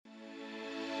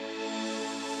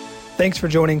Thanks for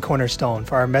joining Cornerstone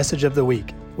for our message of the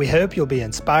week. We hope you'll be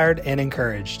inspired and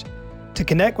encouraged. To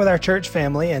connect with our church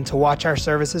family and to watch our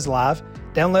services live,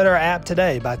 download our app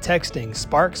today by texting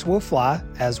Sparks Will Fly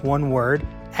as one word,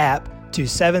 app, to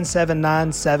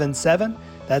 77977.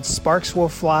 That's Sparks Will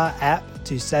Fly app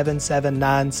to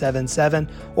 77977,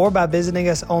 or by visiting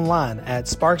us online at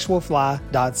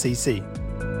sparkswillfly.cc.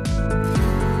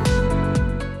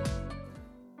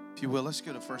 If you will, let's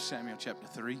go to 1 Samuel chapter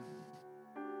 3.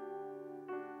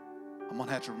 I'm going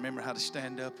to have to remember how to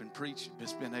stand up and preach.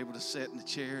 Just been able to sit in the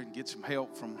chair and get some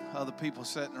help from other people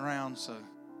sitting around, so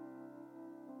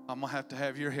I'm going to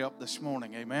have your help this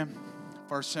morning, amen?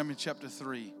 1 Samuel chapter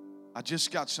 3. I just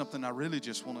got something I really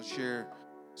just want to share,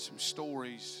 some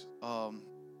stories. We'll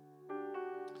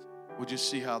just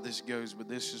see how this goes, but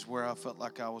this is where I felt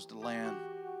like I was to land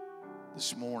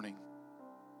this morning.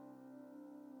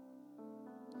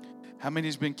 How many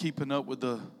has been keeping up with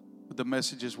the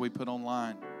messages we put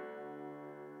online?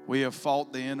 We have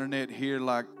fought the internet here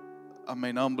like,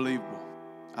 unbelievable.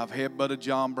 I've headbutted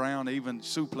John Brown, even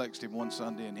suplexed him one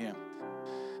Sunday in him.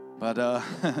 But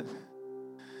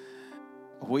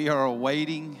we are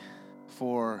awaiting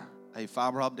for a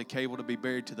fiber optic cable to be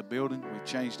buried to the building. We've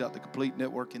changed out the complete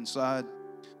network inside.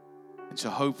 And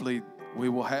so hopefully we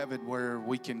will have it where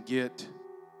we can get,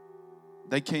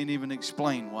 they can't even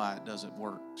explain why it doesn't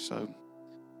work. So,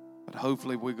 but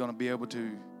hopefully we're going to be able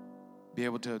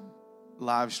to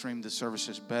live stream the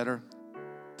services better.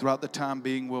 Throughout the time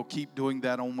being, we'll keep doing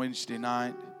that on Wednesday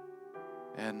night.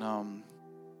 And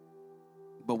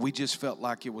but we just felt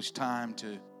like it was time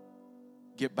to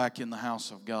get back in the house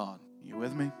of God. You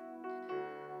with me?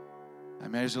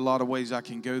 There's a lot of ways I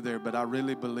can go there, but I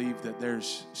really believe that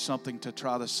there's something to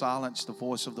try to silence the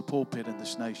voice of the pulpit in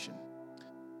this nation.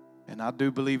 And I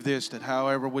do believe this, that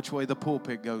however which way the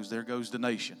pulpit goes, there goes the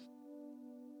nation.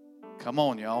 Come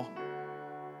on, y'all.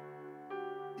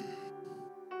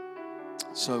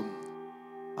 So,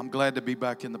 I'm glad to be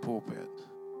back in the pulpit.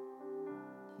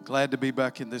 I'm glad to be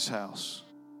back in this house.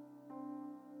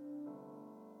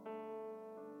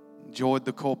 Enjoyed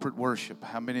the corporate worship.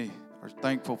 How many are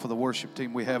thankful for the worship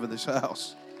team we have in this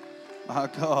house? My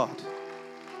God,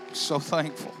 I'm so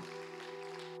thankful.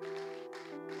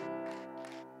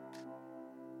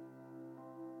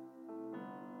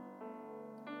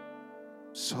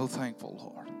 So thankful,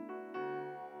 Lord.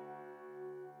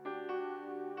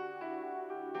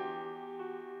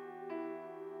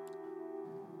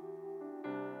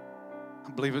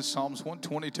 I believe it's Psalms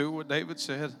 122 where David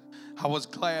said, I was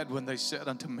glad when they said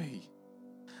unto me,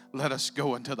 let us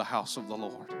go into the house of the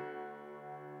Lord.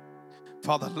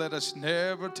 Father, let us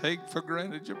never take for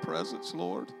granted your presence,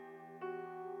 Lord.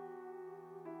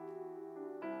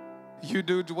 You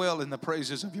do dwell in the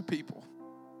praises of your people.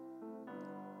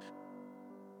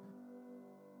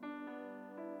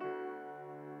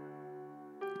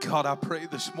 God, I pray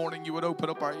this morning you would open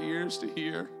up our ears to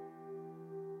hear.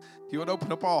 You would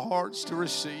open up our hearts to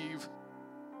receive.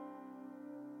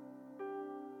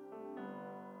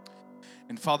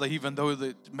 And Father, even though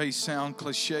that may sound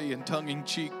cliche and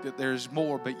tongue-in-cheek that there's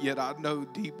more, but yet I know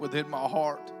deep within my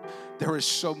heart there is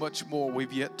so much more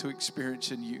we've yet to experience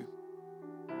in you.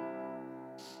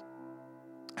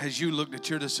 As you looked at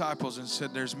your disciples and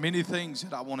said, there's many things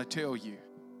that I want to tell you.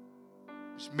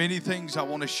 There's many things I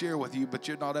want to share with you, but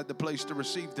you're not at the place to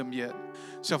receive them yet.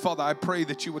 So, Father, I pray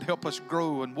that you would help us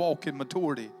grow and walk in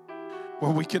maturity,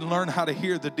 where we can learn how to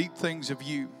hear the deep things of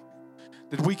you.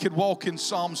 That we could walk in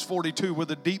Psalms 42, where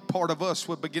the deep part of us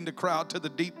would begin to cry out to the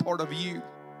deep part of you.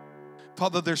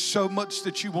 Father, there's so much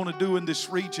that you want to do in this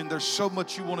region. There's so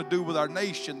much you want to do with our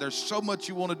nation. There's so much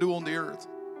you want to do on the earth.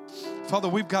 Father,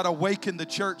 we've got to awaken the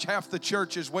church. Half the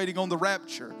church is waiting on the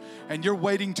rapture, and you're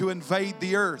waiting to invade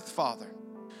the earth, Father.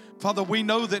 Father, we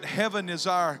know that heaven is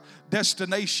our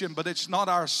destination, but it's not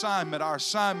our assignment. Our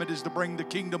assignment is to bring the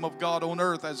kingdom of God on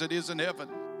earth as it is in heaven.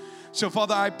 So,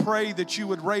 Father, I pray that you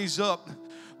would raise up,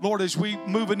 Lord, as we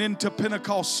moving into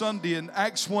Pentecost Sunday, and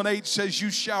Acts 1:8 says, you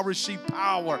shall receive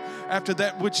power after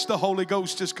that which the Holy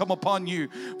Ghost has come upon you.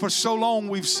 For so long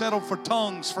we've settled for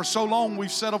tongues. For so long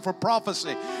we've settled for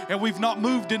prophecy. And we've not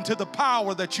moved into the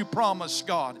power that you promised,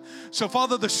 God. So,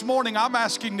 Father, this morning I'm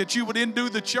asking that you would endue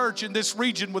the church in this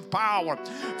region with power.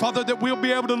 Father, that we'll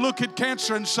be able to look at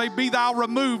cancer and say, be thou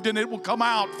removed, and it will come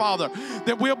out, Father.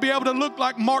 That we'll be able to look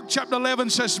like Mark chapter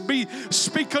 11 says,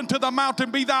 speak unto the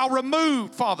mountain, be thou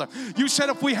removed, Father. Father. You said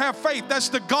if we have faith, that's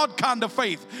the God kind of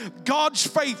faith. God's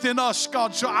faith in us,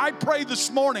 God. So I pray this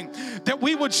morning that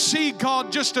we would see,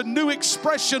 God, just a new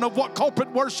expression of what corporate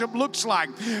worship looks like.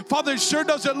 Father, it sure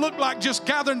doesn't look like just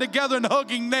gathering together and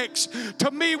hugging necks.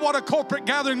 To me, what a corporate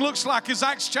gathering looks like is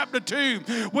Acts chapter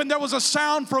 2, when there was a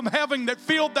sound from heaven that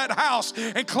filled that house,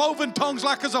 and cloven tongues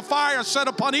like as a fire set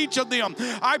upon each of them.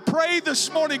 I pray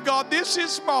this morning, God, this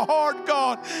is my heart,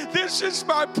 God. This is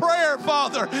my prayer,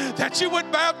 Father, that you would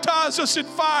baptize us in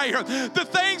fire. The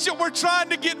things that we're trying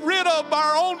to get rid of by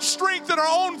our own strength and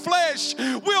our own flesh,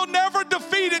 we'll never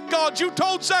defeat it, God. You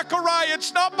told Zechariah,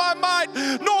 it's not by might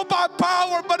nor by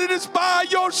power, but it is by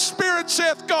your Spirit,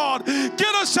 saith God.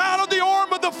 Get us out of the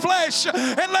arm of the flesh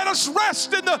and let us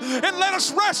rest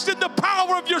in the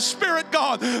power of your Spirit,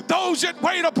 God. Those that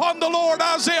wait upon the Lord,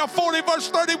 Isaiah 40 verse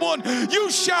 31,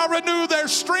 you shall renew their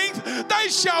strength. They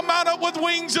shall mount up with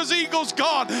wings as eagles,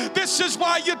 God. This is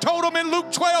why you told them in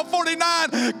Luke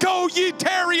 12:49, go ye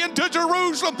tarry into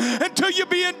Jerusalem until you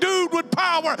be endued with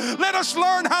power. Let us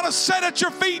learn how to sit at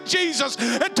your feet, Jesus,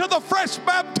 until the fresh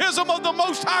baptism of the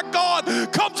Most High God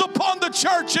comes upon the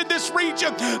church in this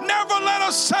region. Never let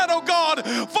us settle, God,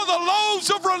 for the loaves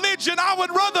of religion. I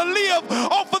would rather live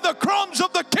off of the crumbs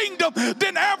of the kingdom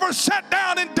than ever sit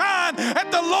down and dine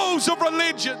at the loaves of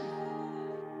religion.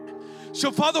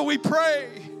 So, Father, we pray.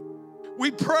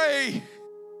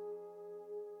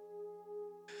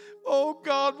 Oh,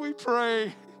 God, we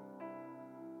pray.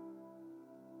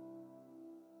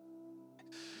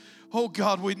 Oh,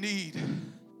 God, we need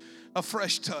a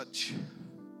fresh touch.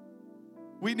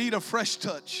 We need a fresh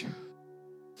touch.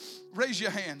 Raise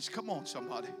your hands. Come on,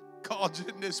 somebody. God's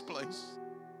in this place.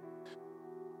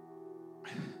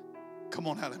 Come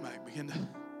on, Hallie Mac. Begin to.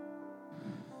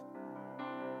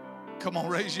 Come on,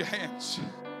 raise your hands.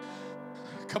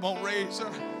 Come on, raise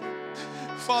her.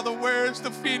 Father, where's the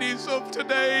Phoenix of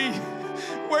today?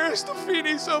 Where's the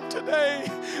Phoenix of today?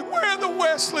 Where are the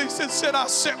Wesleys that said, I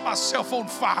set myself on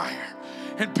fire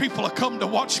and people have come to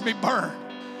watch me burn?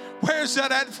 Where's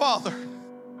that at, Father?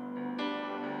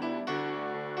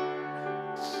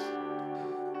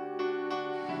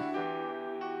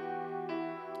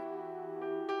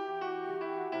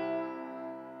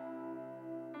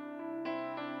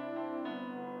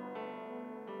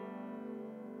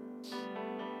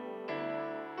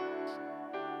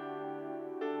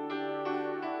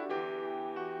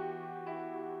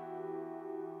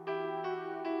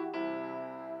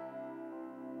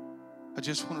 I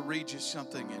just want to read you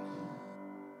something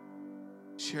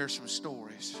and share some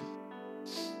stories.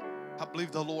 I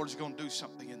believe the Lord's going to do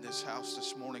something in this house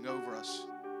this morning over us.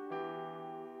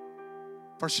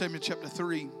 1 Samuel chapter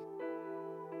 3.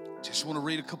 Just want to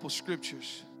read a couple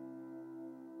scriptures.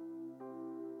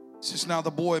 It says, now the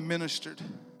boy ministered.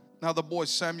 Now the boy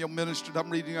Samuel ministered.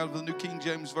 I'm reading out of the New King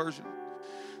James Version.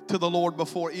 To the Lord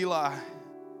before Eli.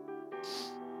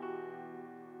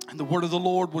 And the word of the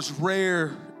Lord was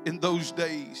rare in those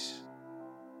days.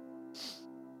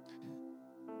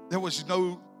 There was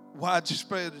no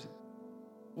widespread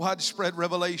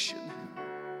revelation.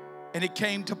 And it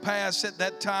came to pass at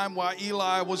that time while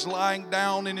Eli was lying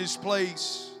down in his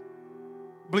place.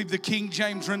 I believe the King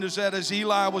James renders that as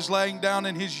Eli was laying down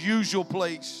in his usual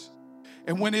place.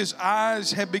 And when his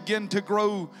eyes had begun to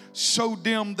grow so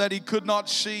dim that he could not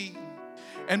see,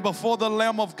 and before the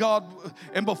lamp of God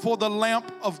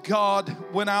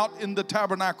went out in the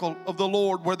tabernacle of the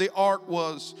Lord where the ark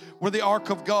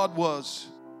of God was.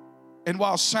 And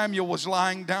while Samuel was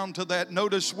lying down to that,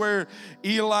 notice where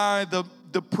Eli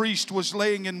the priest was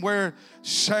laying and where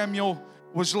Samuel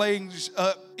was laying.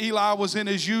 Eli was in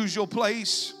his usual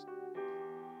place,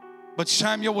 but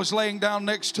Samuel was laying down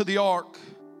next to the ark.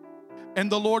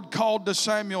 And the Lord called to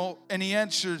Samuel, and he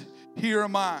answered, here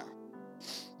am I.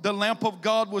 The lamp of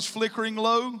God was flickering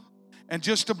low and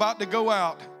just about to go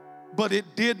out, but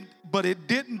it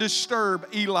didn't disturb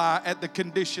Eli at the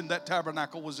condition that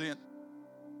tabernacle was in.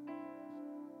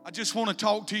 I just want to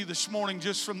talk to you this morning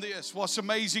just from this. What's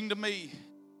amazing to me,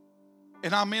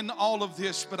 and I'm in all of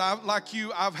this, but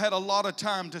I've had a lot of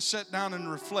time to sit down and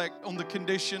reflect on the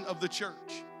condition of the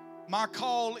church. My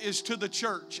call is to the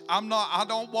church. I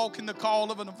don't walk in the call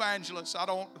of an evangelist. I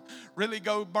don't really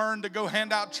go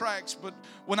hand out tracts. But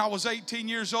when I was 18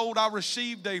 years old, I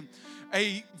received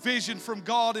a vision from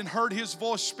God and heard His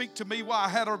voice speak to me while I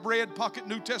had a red pocket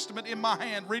New Testament in my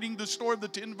hand, reading the story of the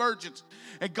 10 virgins.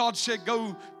 And God said,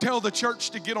 go tell the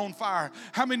church to get on fire.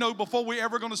 How many know before we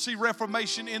ever going to see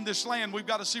reformation in this land, we've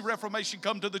got to see reformation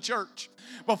come to the church?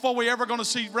 Before we ever going to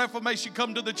see reformation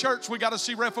come to the church, we got to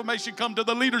see reformation come to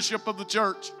the leadership of the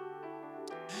church.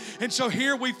 And so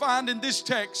here we find in this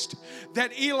text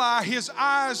that Eli, his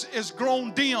eyes is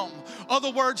grown dim.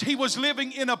 Other words, he was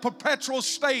living in a perpetual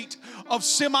state of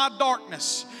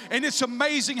semi-darkness. And it's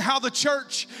amazing how the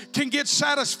church can get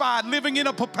satisfied living in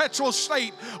a perpetual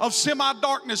state of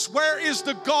semi-darkness. Where is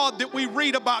the God that we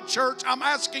read about, church? I'm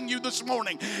asking you this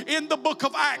morning. In the book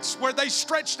of Acts, where they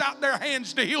stretched out their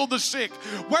hands to heal the sick,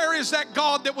 where is that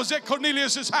God that was at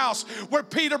Cornelius' house, where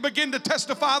Peter began to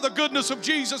testify the goodness of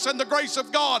Jesus and the grace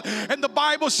of God? And the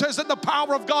Bible says that the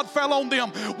power of God fell on them.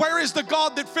 Where is the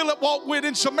God that Philip walked with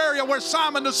in Samaria, where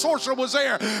Simon the sorcerer was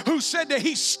there, who said that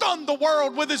he stunned the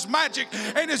world with his magic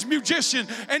and his musician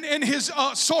and his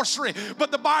sorcery?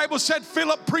 But the Bible said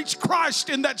Philip preached Christ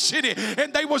in that city,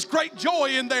 and there was great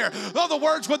joy in there. In other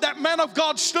words, when that man of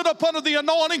God stood up under the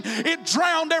anointing, it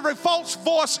drowned every false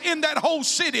voice in that whole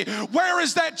city. Where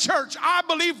is that church? I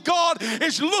believe God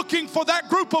is looking for that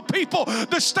group of people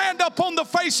to stand up on the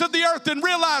face of the earth and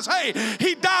realize, hey,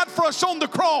 he died for us on the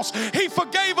cross. He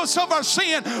forgave us of our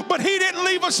sin, but he didn't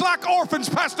leave us like orphans,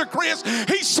 Pastor Chris.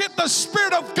 He sent the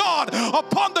Spirit of God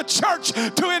upon the church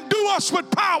to endue us with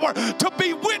power to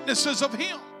be witnesses of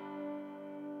him.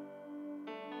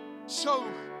 So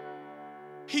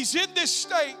he's in this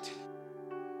state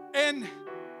and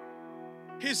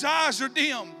his eyes are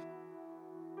dim.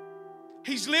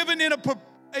 He's living in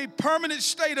a permanent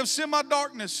state of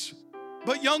semi-darkness.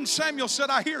 But young Samuel said,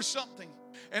 I hear something.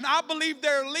 And I believe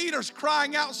there are leaders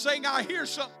crying out saying, I hear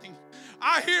something.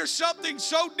 I hear something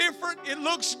so different. It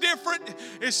looks different.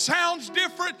 It sounds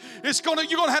different. You're going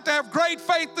to have great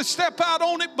faith to step out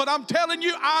on it. But I'm telling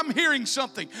you, I'm hearing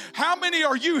something. How many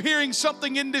are you hearing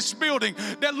something in this building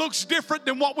that looks different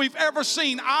than what we've ever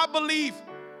seen? I believe.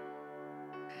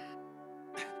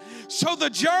 So the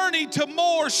journey to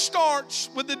more starts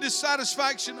with the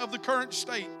dissatisfaction of the current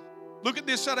state. Look at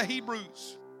this out of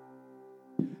Hebrews.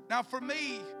 Now for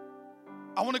me,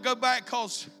 I want to go back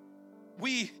because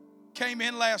we came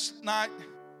in last night.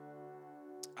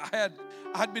 I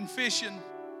had been fishing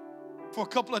for a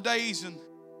couple of days, and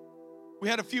we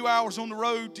had a few hours on the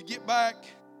road to get back.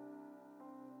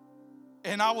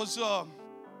 And I was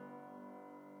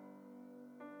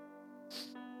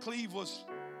Cleve was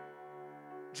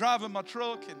driving my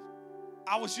truck, and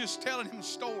I was just telling him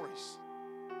stories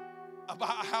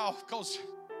about how, because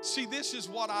see, this is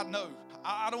what I know.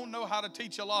 I don't know how to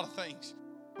teach a lot of things,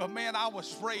 but man, I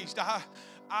was raised. I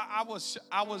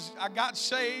got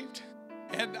saved,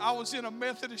 and I was in a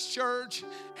Methodist church,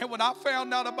 and when I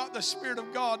found out about the Spirit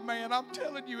of God, man, I'm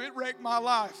telling you, it wrecked my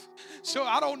life. So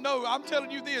I don't know. I'm telling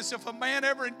you this, if a man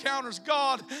ever encounters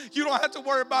God, you don't have to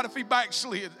worry about if he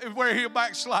where he'll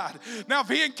backslide. Now, if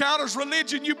he encounters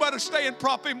religion, you better stay and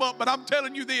prop him up, but I'm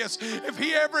telling you this, if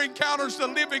he ever encounters the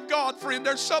living God, friend,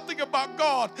 there's something about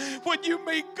God. When you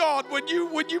meet God, when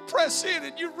you press in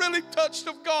and you really touched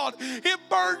of God, it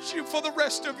burns you for the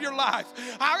rest of your life.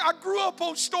 I grew up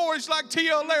on stories like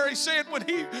T.L. Larry said when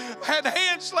he had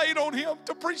hands laid on him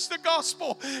to preach the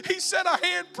gospel. He said a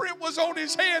handprint was on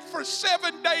his hand for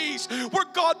 7 days where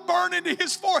God burned into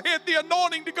his forehead the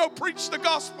anointing to go preach the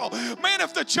gospel. Man,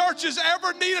 if the church has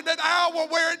ever needed an hour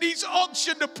where it needs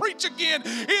unction to preach again,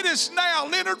 it is now.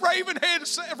 Leonard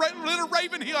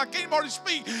Ravenhill, I can't hardly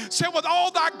speak, said with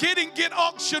all thy getting, get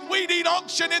unction. We need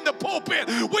unction in the pulpit.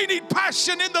 We need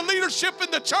passion in the leadership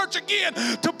in the church again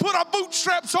to put our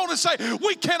bootstraps on and say,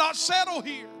 we cannot settle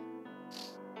here.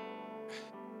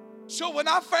 So when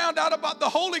I found out about the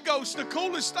Holy Ghost, the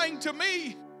coolest thing to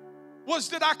me was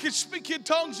that I could speak in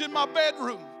tongues in my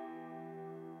bedroom.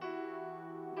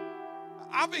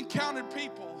 I've encountered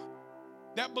people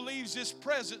that believes this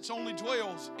presence only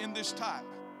dwells in this type.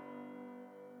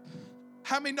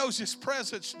 How many knows this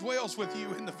presence dwells with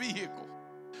you in the vehicle?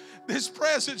 This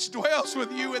presence dwells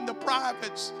with you in the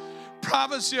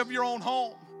privacy of your own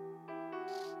home.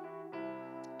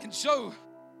 And so,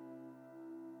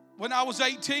 when I was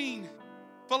 18,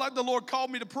 felt like the Lord called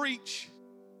me to preach.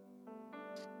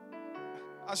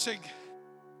 I said,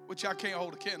 which I can't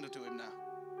hold a candle to him now.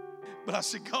 But I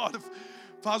said, God,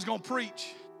 if I was going to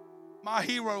preach, my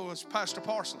hero was Pastor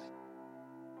Parsley.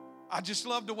 I just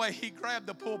loved the way he grabbed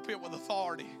the pulpit with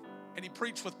authority and he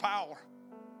preached with power.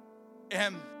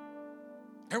 And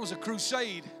there was a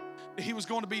crusade that he was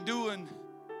going to be doing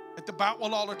at the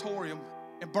Boutwell Auditorium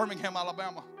in Birmingham,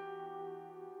 Alabama.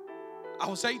 I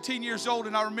was 18 years old,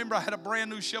 and I remember I had a brand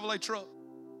new Chevrolet truck.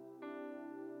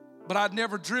 But I'd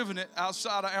never driven it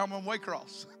outside of Alma and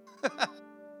Waycross.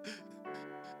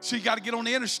 So you got to get on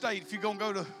the interstate if you're going to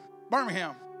go to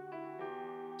Birmingham.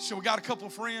 So we got a couple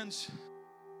of friends,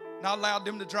 and I allowed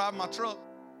them to drive my truck.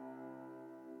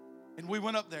 And we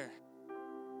went up there.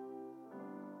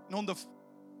 And on the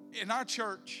In our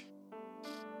church,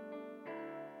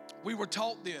 we were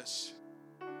taught this,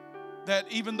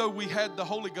 that even though we had the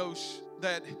Holy Ghost,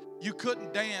 that you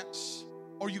couldn't dance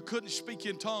or you couldn't speak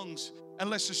in tongues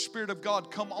unless the Spirit of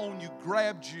God come on you,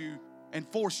 grabbed you, and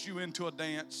forced you into a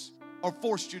dance or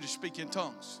forced you to speak in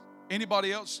tongues.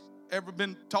 Anybody else ever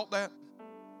been taught that?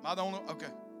 I don't know.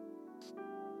 Okay.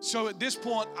 So at this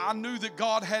point, I knew that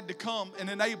God had to come and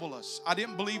enable us. I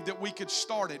didn't believe that we could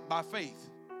start it by faith.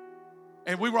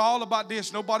 And we were all about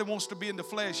this. Nobody wants to be in the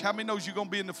flesh. How many knows you're going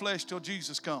to be in the flesh till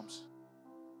Jesus comes?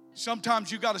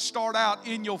 Sometimes you got to start out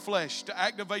in your flesh to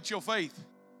activate your faith.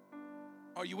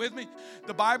 Are you with me?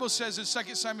 The Bible says in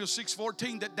 2 Samuel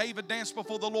 6:14 that David danced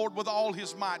before the Lord with all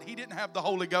his might. He didn't have the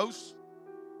Holy Ghost.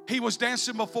 He was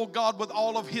dancing before God with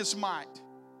all of his might.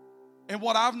 And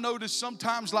what I've noticed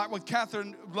sometimes, like with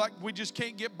Catherine, like we just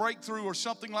can't get breakthrough or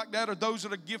something like that, or those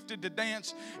that are gifted to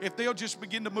dance, if they'll just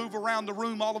begin to move around the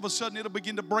room, all of a sudden it'll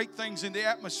begin to break things in the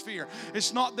atmosphere.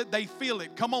 It's not that they feel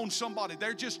it. Come on, somebody.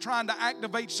 They're just trying to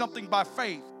activate something by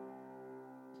faith.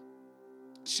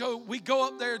 So we go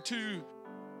up there to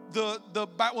the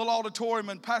Batwell Auditorium,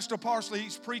 and Pastor Parsley,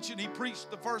 he's preaching. He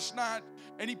preached the first night,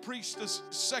 and he preached the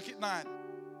second night.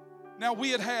 Now,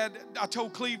 I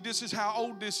told Cleve, this is how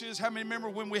old this is. How many remember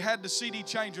when we had the CD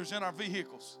changers in our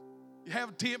vehicles? You have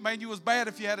a 10, man, you was bad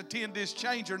if you had a 10-disc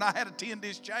changer, and I had a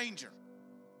 10-disc changer.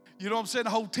 You know what I'm saying? The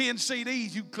whole 10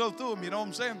 CDs, you could go through them, you know what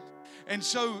I'm saying? And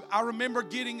so I remember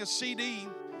getting a CD,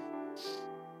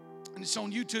 and it's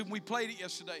on YouTube, and we played it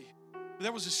yesterday.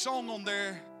 There was a song on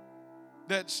there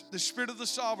that's the Spirit of the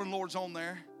Sovereign Lord's on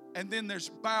there, and then there's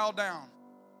bow down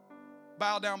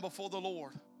before the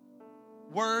Lord.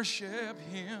 Worship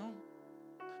Him.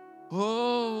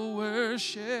 Oh,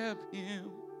 worship Him.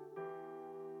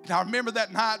 And I remember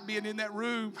that night being in that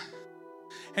room,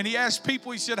 and he asked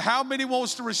people, he said, how many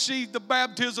wants to receive the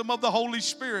baptism of the Holy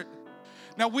Spirit?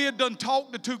 Now, we had done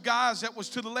talked to two guys that was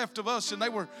to the left of us, and they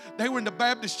were in the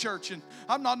Baptist church. And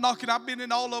I'm not knocking, I've been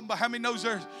in all of them, but how many knows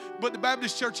there? But the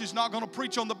Baptist church is not going to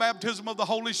preach on the baptism of the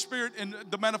Holy Spirit and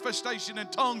the manifestation in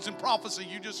tongues and prophecy.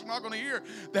 You're just not going to hear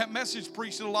that message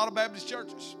preached in a lot of Baptist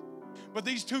churches. But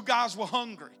these two guys were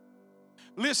hungry.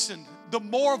 Listen, the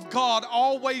more of God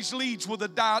always leads with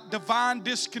a divine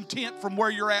discontent from where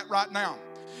you're at right now.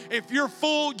 If you're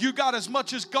full, you got as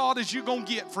much as God as you're going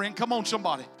to get, friend. Come on,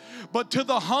 somebody. But to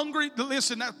the hungry,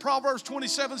 listen, that Proverbs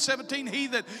 27:17, he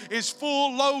that is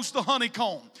full loathes the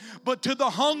honeycomb. But to the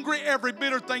hungry, every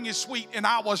bitter thing is sweet. And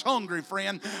I was hungry,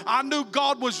 friend. I knew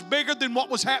God was bigger than what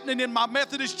was happening in my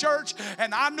Methodist church.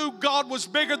 And I knew God was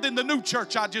bigger than the new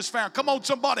church I just found. Come on,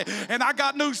 somebody. And I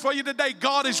got news for you today.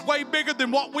 God is way bigger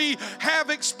than what we have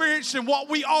experienced and what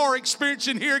we are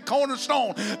experiencing here at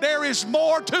Cornerstone. There is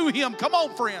more to Him. Come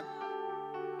on, friend.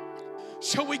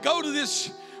 So we go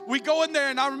in there,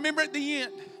 and I remember at the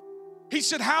end, he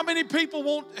said, how many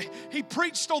people he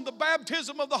preached on the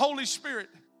baptism of the Holy Spirit.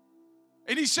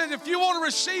 And he said, if you want to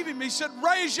receive Him, he said,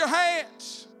 raise your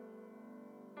hands.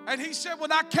 And he said,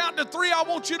 when I count to 3, I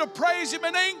want you to praise Him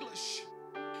in English.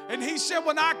 And he said,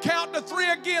 when I count to 3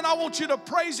 again, I want you to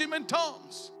praise Him in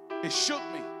tongues. It shook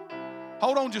me.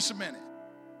 Hold on just a minute.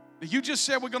 You just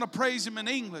said we're going to praise Him in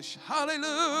English.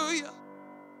 Hallelujah.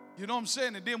 You know what I'm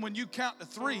saying? And then when you count to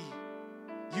 3,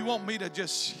 you want me to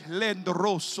just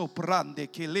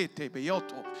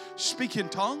speak in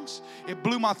tongues? It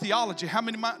blew my theology. How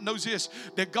many knows this?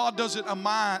 That God doesn't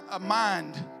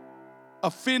mind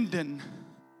offending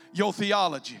your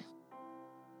theology.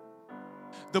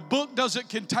 The book doesn't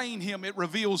contain Him, it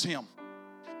reveals Him.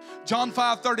 John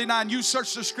 5:39, you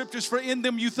search the scriptures, for in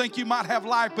them you think you might have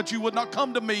life, but you would not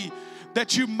come to me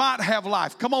that you might have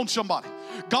life. Come on, somebody.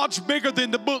 God's bigger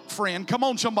than the book, friend. Come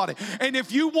on, somebody. And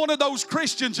if you one of those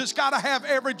Christians that's got to have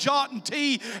every jot and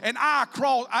T and I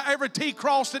crossed, every T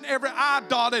crossed and every I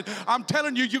dotted, I'm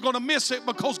telling you, you're going to miss it,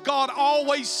 because God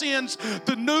always sends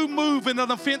the new move in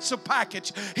an offensive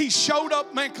package. He showed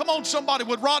up, man, come on, somebody,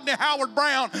 with Rodney Howard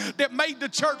Brown that made the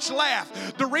church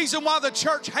laugh. The reason why the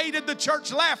church hated the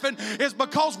church laughing is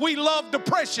because we love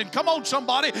depression. Come on,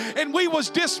 somebody. And we was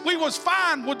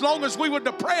fine as long as we were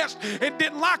depressed and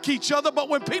didn't like each other. But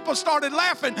when people started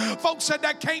laughing, folks said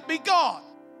that can't be God.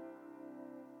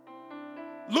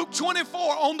 Luke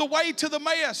 24, on the way to the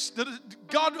Emmaus,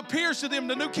 God appears to them.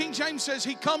 The New King James says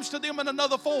He comes to them in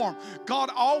another form.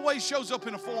 God always shows up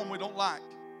in a form we don't like.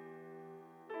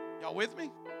 Y'all with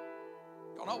me?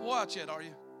 Y'all not watch yet, are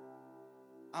you?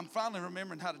 I'm finally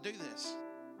remembering how to do this.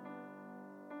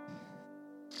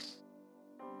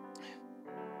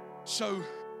 So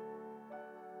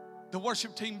the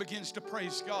worship team begins to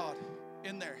praise God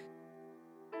in there.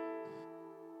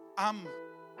 I'm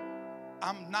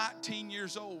I'm 19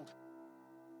 years old.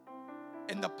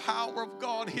 And the power of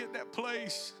God hit that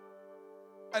place.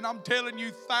 And I'm telling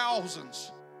you,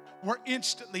 thousands were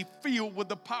instantly filled with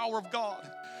the power of God.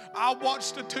 I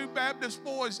watched the two Baptist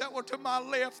boys that were to my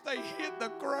left. They hit the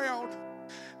ground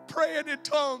praying in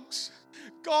tongues.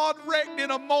 God wrecked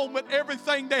in a moment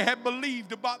everything they had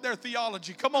believed about their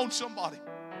theology. Come on, somebody.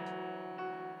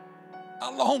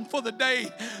 I long for the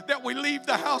day that we leave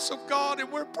the house of God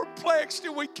and we're perplexed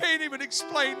and we can't even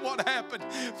explain what happened.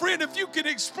 Friend, if you can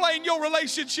explain your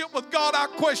relationship with God, I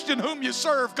question whom you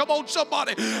serve. Come on,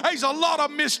 somebody. There's a lot of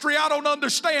mystery I don't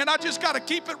understand. I just got to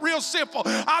keep it real simple.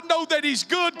 I know that He's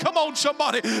good. Come on,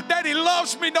 somebody. That He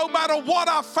loves me no matter what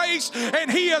I face, and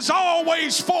He is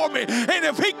always for me. And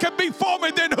if He can be for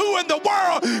me, then who in the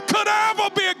world could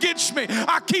ever be against me?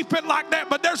 I keep it like that,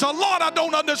 but there's a lot I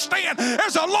don't understand.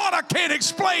 There's a lot I can't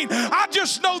explain. I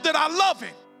just know that I love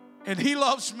Him and He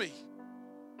loves me.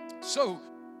 So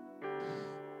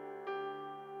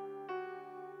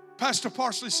Pastor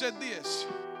Parsley said this.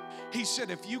 He said,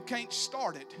 if you can't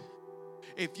start it,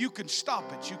 if you can stop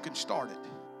it, you can start it.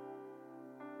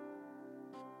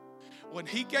 When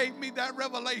he gave me that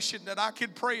revelation that I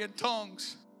could pray in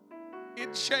tongues,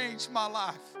 it changed my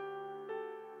life.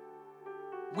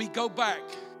 We go back.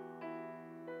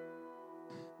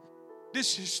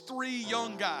 This is 3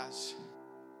 young guys.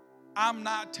 I'm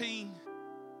 19.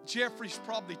 Jeffrey's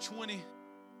probably 20.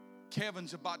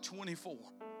 Kevin's about 24.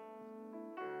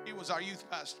 He was our youth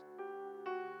pastor.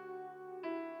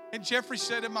 And Jeffrey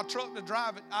said in my truck to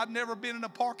drive it, I'd never been in a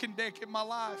parking deck in my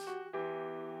life.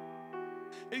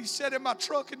 And he sat in my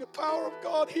truck and the power of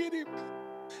God hit him.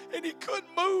 And he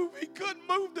couldn't move. He couldn't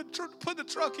move put the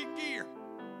truck in gear.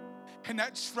 And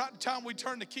that's right the time we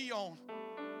turned the key on.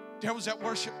 There was that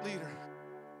worship leader.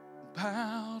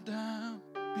 Bow down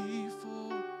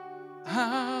before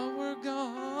our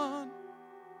God.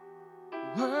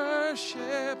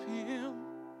 Worship Him.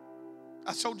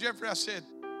 I told Jeffrey, I said,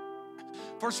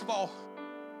 first of all,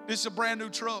 this is a brand new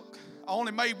truck. I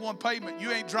only made one payment.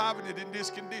 You ain't driving it in this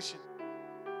condition.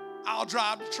 I'll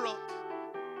drive the truck.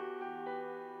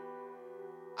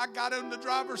 I got in the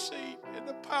driver's seat and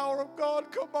the power of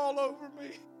God come all over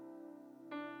me.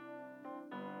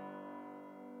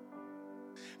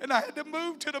 And I had to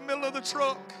move to the middle of the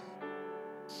truck.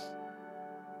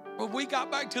 When we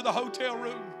got back to the hotel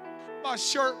room, my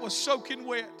shirt was soaking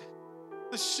wet.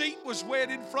 The seat was wet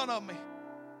in front of me.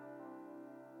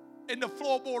 And the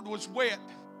floorboard was wet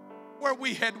where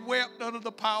we had wept under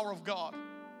the power of God.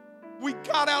 We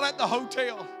got out at the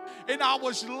hotel and I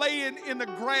was laying in the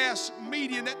grass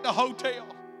median at the hotel.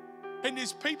 And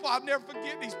these people, I'll never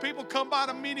forget, these people come by in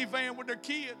a minivan with their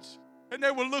kids. And they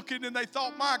were looking and they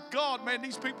thought, my God, man,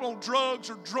 these people on drugs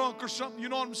or drunk or something. You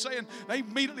know what I'm saying? They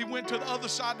immediately went to the other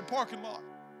side of the parking lot.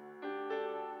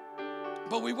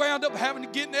 But we wound up having to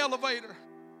get in the elevator.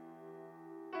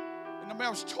 And the man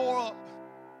was tore up.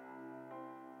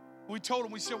 We told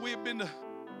him, we said, we had been to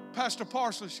Pastor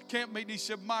Parsley's camp meeting. He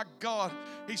said, my God.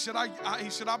 He said,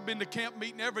 I've been to camp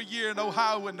meeting every year in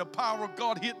Ohio and the power of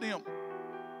God hit them.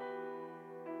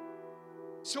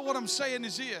 So what I'm saying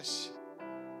is this.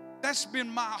 That's been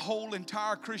my whole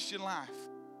entire Christian life.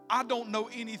 I don't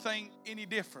know anything any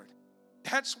different.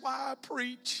 That's why I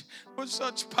preach with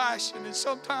such passion. And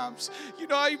sometimes,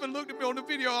 I even looked at me on the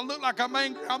video. I look like I'm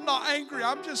angry. I'm not angry.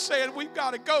 I'm just saying we've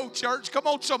got to go, church. Come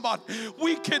on, somebody.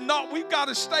 We've got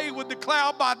to stay with the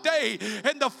cloud by day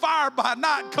and the fire by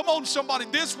night. Come on, somebody.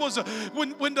 This was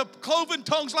when the cloven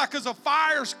tongues like as a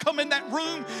fires come in that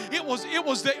room, it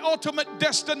was the ultimate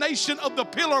destination of the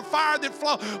pillar of fire that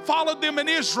followed them in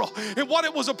Israel. And what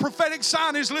it was a prophetic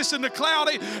sign is, listen, the cloud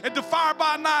and the fire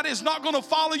by night is not going to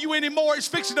follow you anymore. It's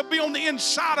fixing to be on the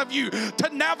inside of you to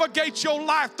navigate your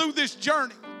life through this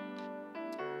journey.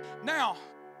 Now,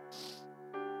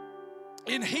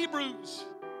 in Hebrews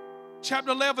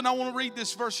chapter 11, I want to read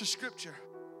this verse of scripture.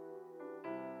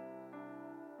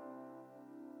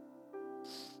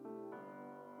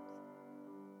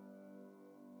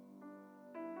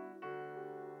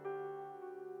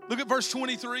 Look at verse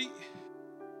 23.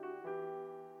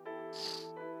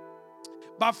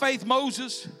 By faith,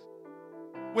 Moses,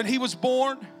 when he was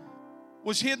born,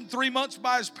 was hidden 3 months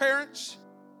by his parents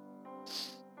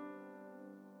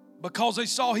because they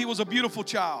saw he was a beautiful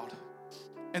child,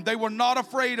 and they were not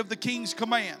afraid of the king's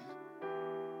command.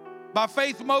 By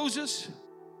faith, Moses,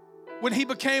 when he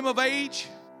became of age,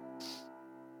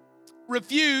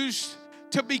 refused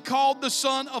to be called the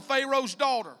son of Pharaoh's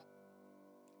daughter,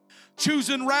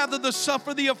 choosing rather to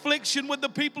suffer the affliction with the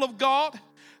people of God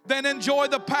than enjoy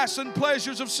the passing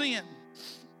pleasures of sin,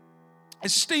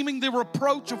 esteeming the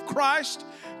reproach of Christ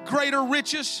greater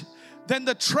riches than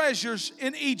the treasures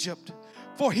in Egypt,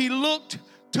 for he looked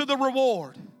to the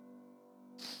reward.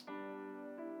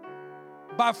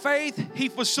 By faith he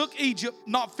forsook Egypt,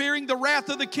 not fearing the wrath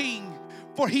of the king,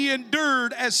 for he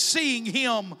endured as seeing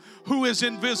him who is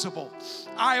invisible.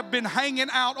 I have been hanging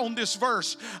out on this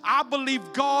verse. I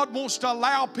believe God wants to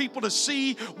allow people to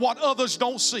see what others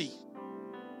don't see.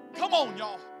 Come on,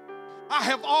 y'all. I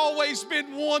have always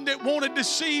been one that wanted to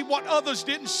see what others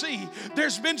didn't see.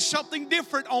 There's been something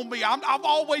different on me. I've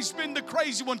always been the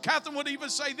crazy one. Catherine would even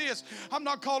say this. I'm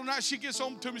not calling her out. She gets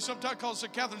home to me sometimes because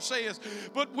Catherine says.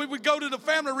 But when we go to the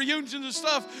family reunions and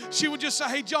stuff, she would just say,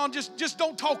 hey, John, just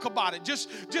don't talk about it. Just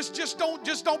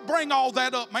don't bring all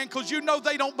that up, man, because you know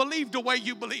they don't believe the way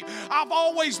you believe. I've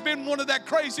always been one of that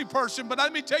crazy person. But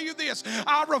let me tell you this.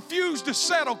 I refuse to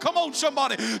settle. Come on,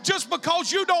 somebody. Just because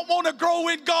you don't want to grow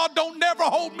in God, don't never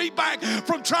hold me back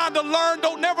from trying to learn.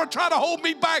 Don't never try to hold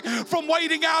me back from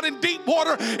wading out in deep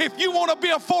water. If you want to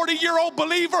be a 40-year-old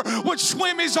believer with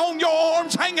swimmies on your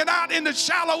arms hanging out in the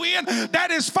shallow end, that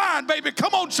is fine, baby.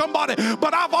 Come on, somebody.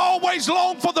 But I've always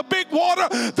longed for the big water,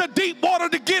 the deep water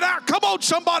to get out. Come on,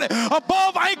 somebody.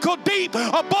 Above ankle deep,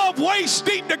 above waist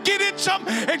deep to get in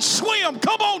something and swim.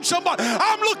 Come on, somebody.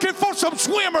 I'm looking for some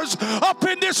swimmers up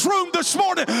in this room this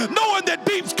morning, knowing that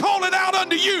deep's calling out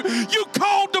unto you. You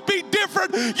called to be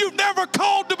different. You've never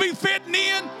called to be fitting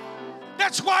in.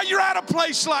 That's why you're at a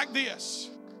place like this.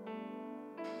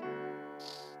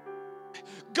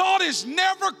 God has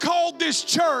never called this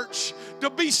church to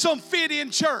be some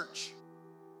fit-in church.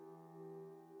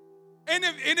 And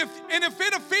if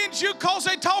it offends you because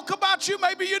they talk about you,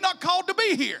 maybe you're not called to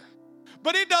be here.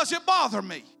 But it doesn't bother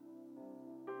me.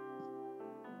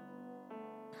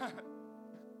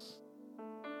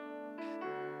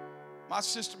 My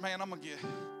sister, man,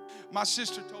 my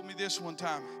sister told me this one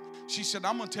time. She said,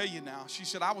 I'm going to tell you now. She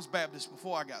said, I was Baptist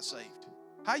before I got saved.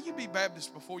 How you be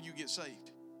Baptist before you get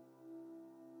saved?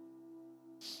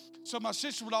 So my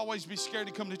sister would always be scared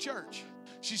to come to church.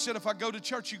 She said, if I go to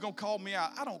church, you're going to call me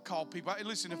out. I don't call people out.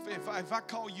 Listen, if I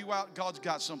call you out, God's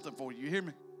got something for you. You hear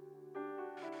me?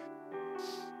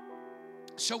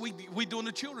 So we doing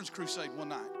a children's crusade one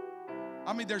night.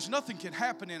 I mean, there's nothing can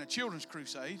happen in a children's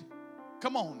crusade.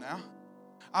 Come on now.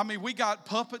 I mean, we got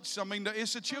puppets. I mean,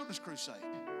 it's a children's crusade.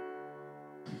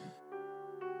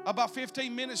 About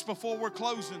 15 minutes before we're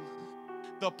closing,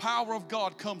 the power of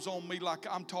God comes on me like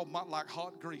I'm talking about like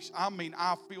hot grease. I mean,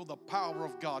 I feel the power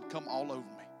of God come all over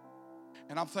me.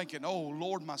 And I'm thinking, oh,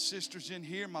 Lord, my sister's in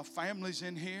here. My family's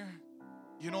in here.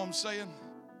 You know what I'm saying?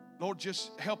 Lord,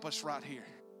 just help us right here.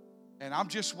 And I'm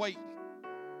just waiting.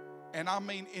 And I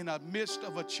mean, in the midst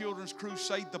of a children's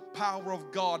crusade, the power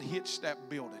of God hits that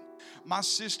building. My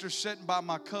sister sitting by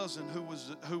my cousin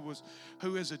was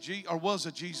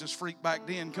a Jesus freak back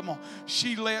then. Come on.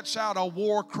 She lets out a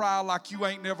war cry like you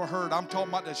ain't never heard. I'm talking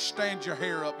about to stand your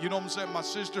hair up. You know what I'm saying? My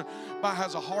sister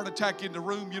has a heart attack in the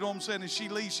room. You know what I'm saying? And she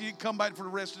leaves. She didn't come back for the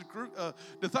rest of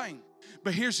the thing.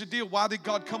 But here's the deal. Why did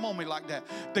God come on me like that?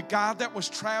 The guy that was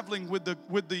traveling with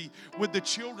the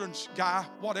children's guy,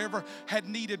 whatever, had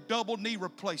needed double knee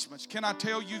replacements. Can I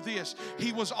tell you this?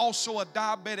 He was also a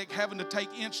diabetic having to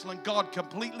take insulin. God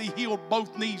completely healed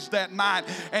both knees that night,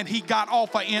 and he got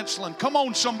off of insulin. Come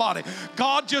on, somebody.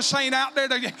 God just ain't out there.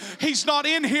 He's not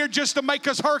in here just to make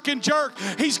us herk and jerk.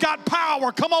 He's got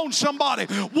power. Come on, somebody.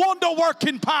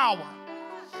 Wonder-working power.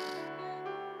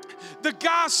 The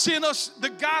guy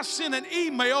sent an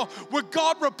email where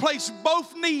God replaced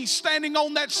both knees standing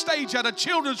on that stage at a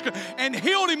children's and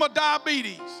healed him of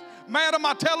diabetes. Man, am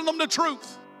I telling them the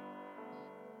truth?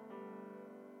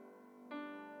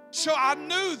 So I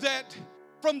knew that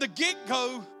from the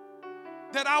get-go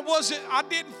that I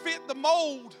didn't fit the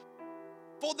mold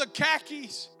for the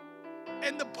khakis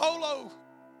and the polo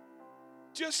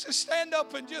just to stand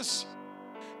up and just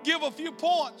give a few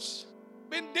points.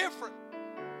 Been different.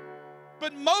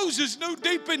 But Moses knew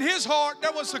deep in his heart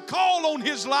there was a call on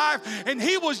his life, and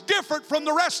he was different from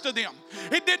the rest of them.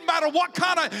 It didn't matter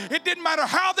it didn't matter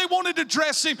how they wanted to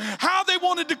dress him, how they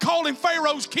wanted to call him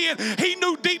Pharaoh's kid. He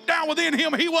knew deep down within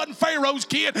him he wasn't Pharaoh's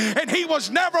kid, and he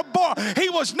was never born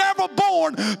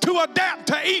to adapt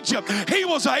to Egypt. He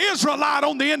was an Israelite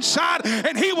on the inside,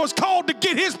 and he was called to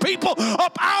get his people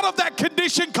up out of that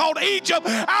condition called Egypt,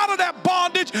 out of that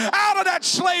bondage, out of that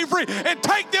slavery, and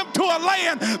take them to a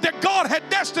land that God had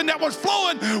destined that was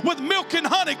flowing with milk and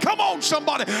honey. Come on,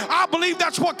 somebody. I believe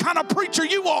that's what kind of preacher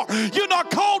you are. You're not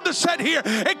called to sit here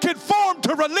and conform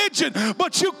to religion,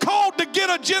 but you're called to get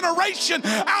a generation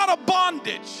out of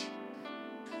bondage.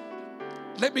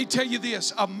 Let me tell you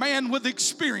this. A man with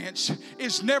experience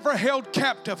is never held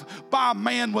captive by a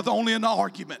man with only an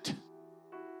argument.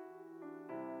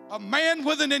 A man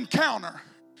with an encounter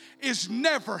is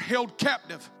never held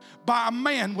captive by a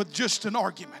man with just an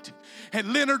argument.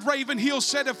 And Leonard Ravenhill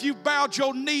said, if you bowed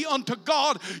your knee unto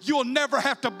God, you'll never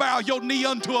have to bow your knee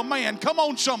unto a man. Come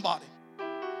on, somebody.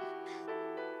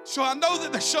 So I know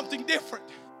that there's something different.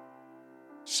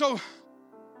 So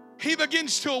he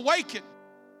begins to awaken.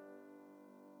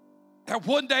 And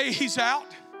one day he's out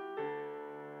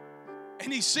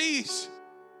and he sees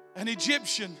an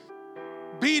Egyptian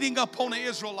beating up on an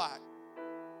Israelite.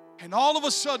 And all of a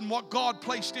sudden, what God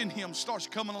placed in him starts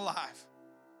coming alive.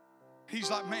 He's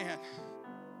like, man,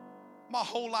 my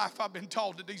whole life I've been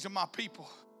taught that these are my people.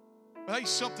 But hey,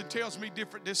 something tells me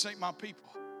different. This ain't my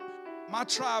people. My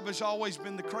tribe has always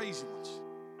been the crazy ones.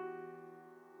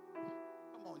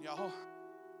 Come on, y'all.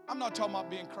 I'm not talking about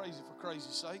being crazy for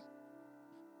crazy's sake.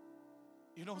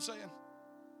 You know what I'm saying?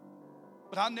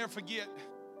 But I'll never forget,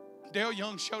 Dale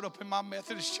Young showed up in my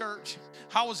Methodist church.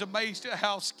 I was amazed at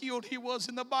how skilled he was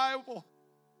in the Bible.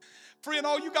 Friend,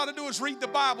 all you got to do is read the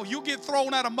Bible. You'll get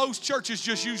thrown out of most churches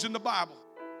just using the Bible.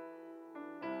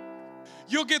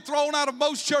 You'll get thrown out of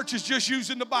most churches just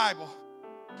using the Bible.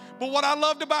 But what I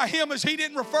loved about him is he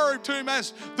didn't refer to him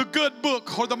as the good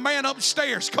book or the man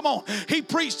upstairs. Come on. He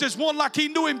preached as one like he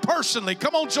knew him personally.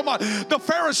 Come on, somebody. The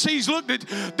Pharisees looked at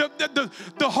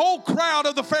the whole crowd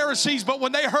of the Pharisees, but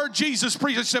when they heard Jesus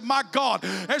preach, they said, my God,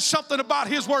 there's something about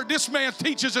his word. This man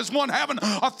teaches as one having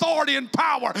authority and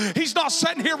power. He's not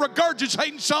sitting here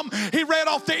regurgitating something he read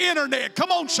off the internet.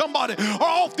 Come on, somebody. Or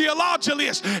off the Elijah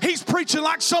list. He's preaching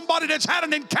like somebody that's had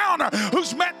an encounter,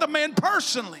 who's met the man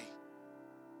personally.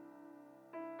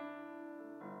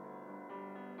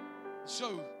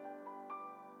 So,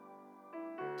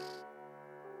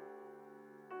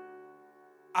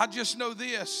 I just know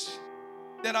this,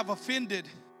 that I've offended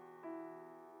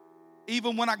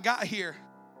even when I got here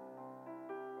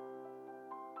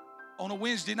on a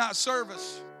Wednesday night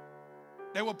service.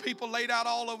 There were people laid out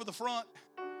all over the front.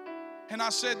 And I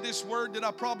said this word that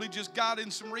I probably just got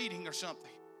in some reading or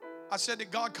something. I said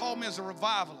that God called me as a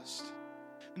revivalist.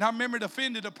 And I remember it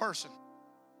offended a person.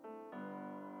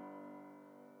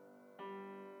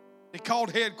 They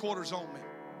called headquarters on me.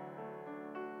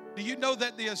 Do you know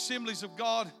that the Assemblies of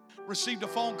God received a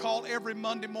phone call every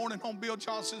Monday morning on Bill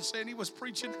Johnson saying he was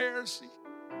preaching heresy?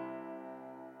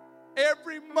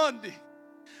 Every Monday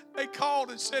they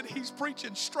called and said he's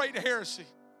preaching straight heresy.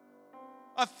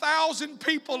 1,000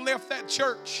 people left that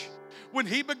church. When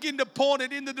he began to point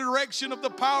it in the direction of the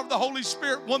power of the Holy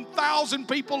Spirit, 1,000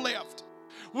 people left.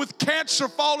 With cancer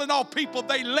falling off people,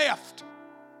 they left.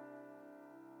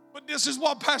 But this is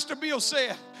what Pastor Bill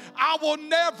said. I will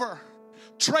never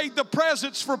trade the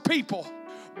presence for people,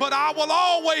 but I will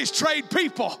always trade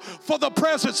people for the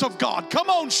presence of God. Come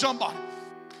on, somebody.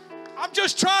 I'm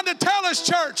just trying to tell us,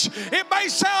 church, it may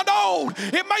sound old.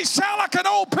 It may sound like an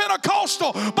old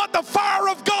Pentecostal, but the fire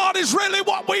of God is really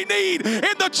what we need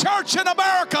in the church in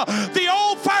America. The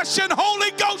old-fashioned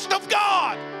Holy Ghost of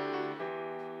God.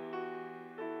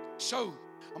 So,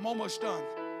 I'm almost done.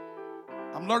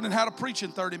 I'm learning how to preach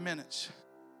in 30 minutes.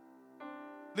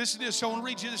 Listen to this. I want to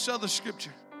read you this other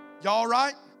scripture. Y'all all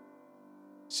right?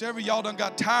 Several of y'all done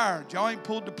got tired. Y'all ain't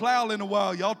pulled the plow in a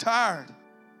while. Y'all tired.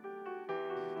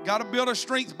 Got to build our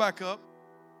strength back up.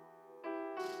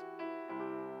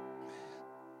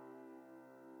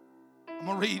 I'm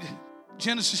going to read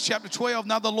Genesis chapter 12.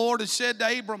 Now the Lord has said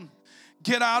to Abram,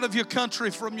 get out of your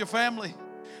country, from your family,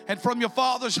 and from your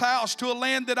father's house to a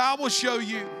land that I will show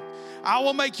you. I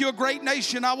will make you a great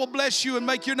nation. I will bless you and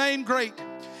make your name great.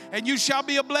 And you shall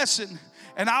be a blessing.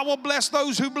 And I will bless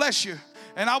those who bless you.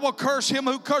 And I will curse him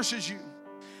who curses you.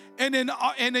 And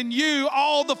in you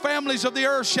all the families of the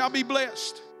earth shall be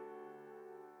blessed.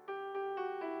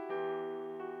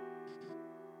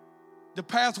 The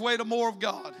pathway to more of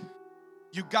God.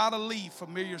 You got to leave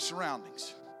familiar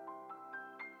surroundings.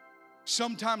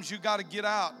 Sometimes you got to get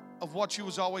out of what you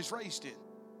was always raised in.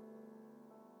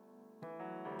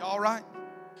 All right?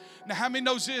 Now, how many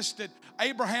knows this, that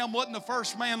Abraham wasn't the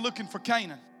first man looking for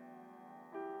Canaan?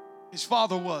 His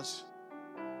father was.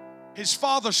 His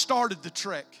father started the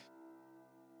trek,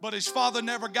 but his father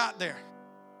never got there.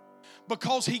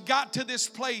 Because he got to this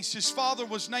place, his father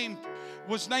was named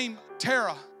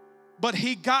Terah, but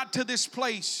he got to this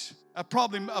place,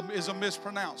 probably is a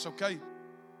mispronounce, okay?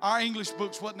 Our English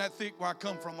books wasn't that thick where I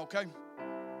come from, okay?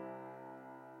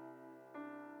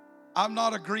 I'm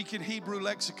not a Greek and Hebrew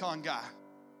lexicon guy.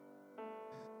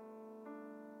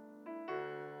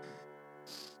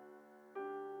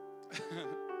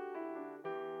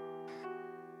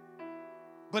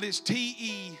 But it's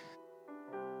Terah.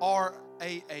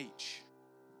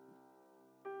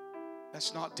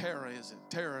 That's not Terah, is it?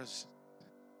 Terah's.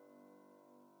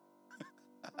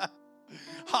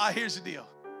 Here's the deal.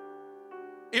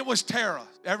 It was Tara.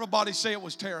 Everybody say it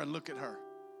was Tara. Look at her.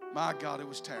 My God, it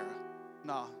was Tara.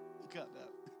 Nah, cut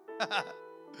that.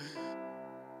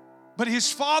 But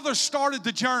his father started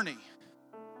the journey.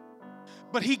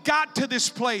 But he got to this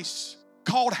place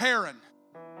called Haran.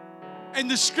 And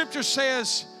the scripture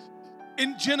says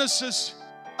in Genesis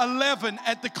 11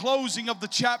 at the closing of the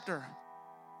chapter,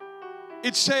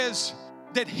 it says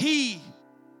that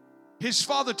his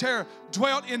father Terah,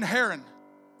 dwelt in Haran.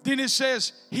 Then it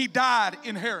says he died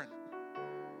in Haran.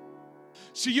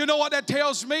 So you know what that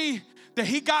tells me? That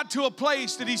he got to a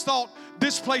place that he thought,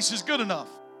 this place is good enough.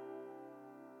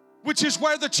 Which is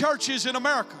where the church is in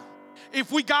America.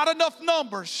 If we got enough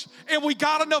numbers and we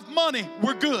got enough money,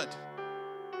 we're good.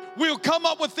 We'll come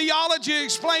up with theology and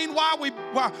explain why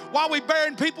we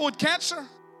burying people with cancer.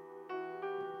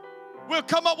 We'll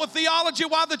come up with theology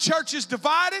why the church is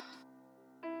divided.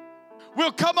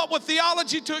 We'll come up with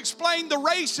theology to explain the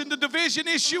race and the division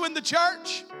issue in the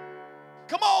church.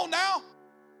 Come on now.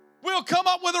 We'll come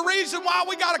up with a reason why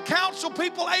we got to counsel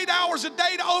people 8 hours a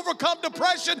day to overcome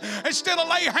depression instead of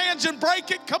lay hands and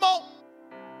break it. Come on.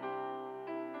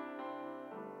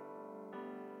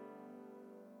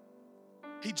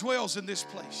 He dwells in this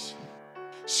place.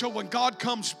 So when God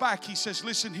comes back, he says,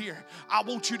 listen here, I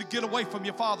want you to get away from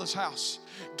your father's house.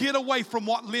 Get away from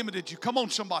what limited you. Come on,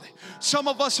 somebody. Some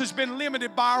of us has been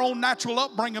limited by our own natural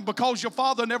upbringing because your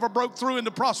father never broke through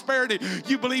into prosperity.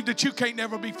 You believe that you can't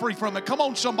never be free from it. Come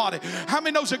on, somebody. How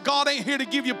many knows that God ain't here to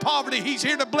give you poverty? He's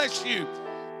here to bless you.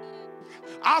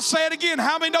 I'll say it again.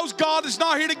 How many knows God is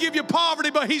not here to give you poverty,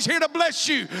 but he's here to bless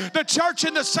you? The church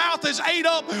in the South is ate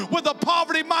up with a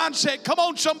poverty mindset. Come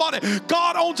on, somebody.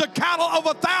 God owns a cattle of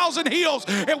 1,000 hills,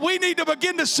 and we need to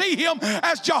begin to see him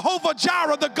as Jehovah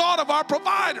Jireh, the God of our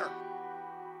provider.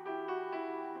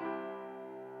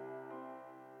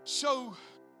 So,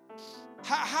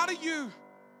 how do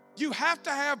you have to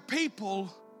have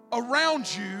people around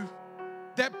you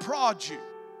that prod you.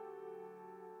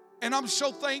 And I'm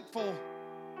so thankful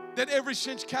that ever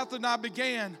since Catherine and I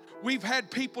began, we've had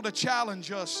people to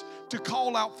challenge us to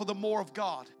call out for the more of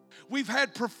God. We've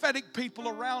had prophetic people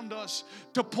around us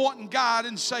to point and guide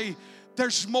and say,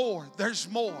 there's more, there's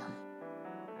more.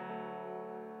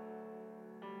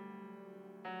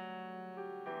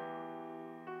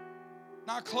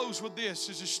 Now I close with this.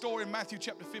 There's a story in Matthew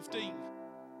chapter 15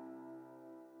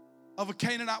 of a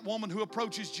Canaanite woman who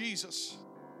approaches Jesus.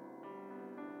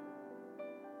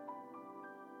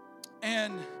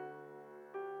 And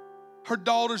her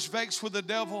daughter's vexed with the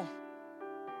devil.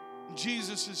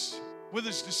 Jesus is with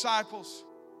his disciples.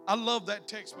 I love that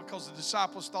text because the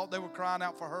disciples thought they were crying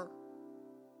out for her.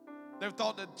 They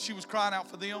thought that she was crying out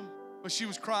for them, but she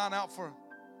was crying out for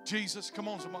Jesus. Come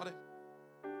on, somebody.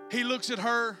 He looks at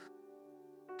her.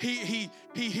 He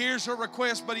hears her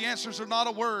request, but he answers her not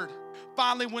a word.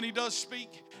 Finally, when he does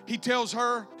speak, he tells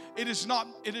her, it is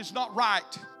not right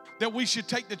that we should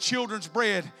take the children's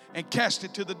bread and cast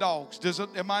it to the dogs.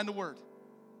 Am I in the word?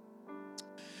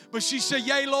 But she said,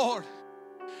 yea, Lord,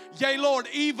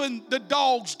 even the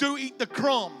dogs do eat the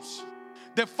crumbs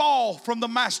that fall from the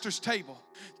master's table.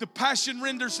 The Passion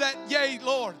renders that, yea,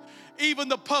 Lord, even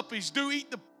the puppies do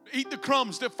eat the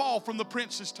crumbs that fall from the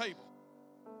prince's table.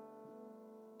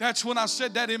 That's when I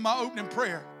said that in my opening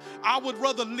prayer. I would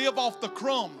rather live off the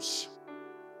crumbs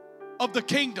of the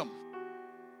kingdom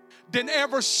than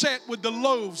ever sit with the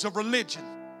loaves of religion.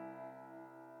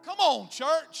 Come on,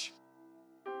 church.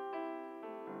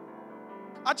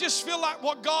 I just feel like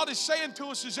what God is saying to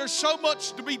us is there's so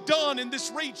much to be done in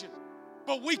this region,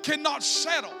 but we cannot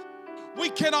settle. We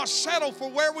cannot settle for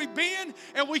where we've been,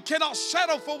 and we cannot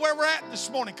settle for where we're at this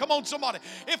morning. Come on, somebody.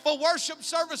 If a worship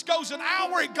service goes an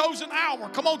hour, it goes an hour.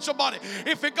 Come on, somebody.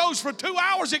 If it goes for 2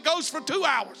 hours, it goes for 2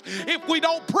 hours. If we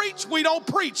don't preach, we don't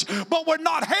preach. But we're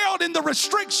not held in the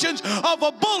restrictions of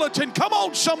a bulletin. Come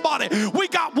on, somebody. We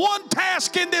got one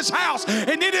task in this house,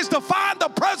 and it is to find the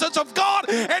presence of God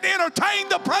and entertain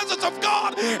the presence of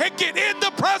God and get in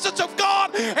the presence of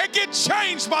God and get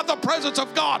changed by the presence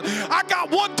of God. I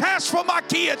got one task for my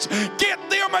kids. Get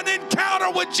them an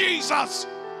encounter with Jesus.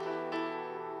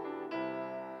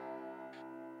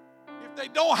 If they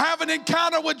don't have an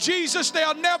encounter with Jesus,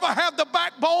 they'll never have the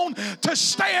backbone to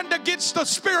stand against the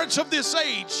spirits of this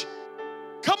age.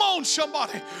 Come on,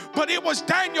 somebody. But it was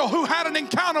Daniel who had an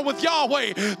encounter with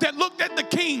Yahweh, that looked at the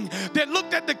king, that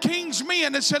looked at the king's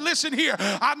men and said, listen here,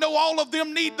 I know all of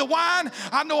them need the wine.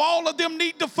 I know all of them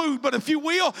need the food. But if you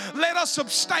will, let us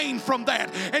abstain from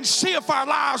that and see if our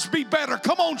lives be better.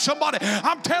 Come on, somebody.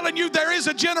 I'm telling you, there is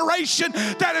a generation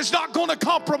that is not going to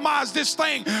compromise this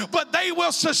thing, but they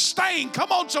will sustain.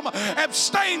 Come on, somebody.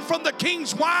 Abstain from the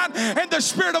king's wine and the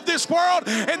spirit of this world,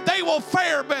 and they will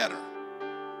fare better.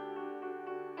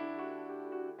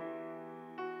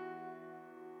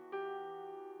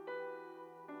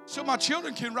 So my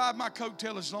children can ride my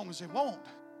coattail as long as they want.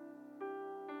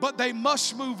 But they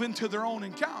must move into their own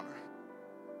encounter.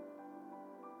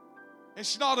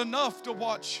 It's not enough to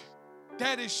watch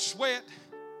daddy sweat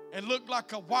and look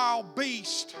like a wild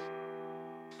beast.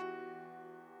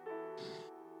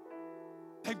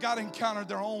 They've got to encounter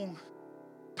their own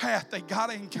path. They've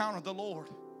got to encounter the Lord.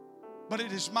 But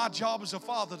it is my job as a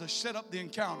father to set up the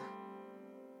encounter.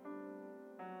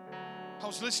 I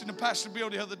was listening to Pastor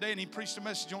Bill the other day, and he preached a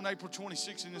message on April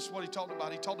 26th, and this is what he talked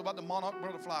about. He talked about the monarch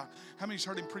butterfly. How many's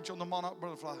heard him preach on the monarch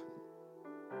butterfly?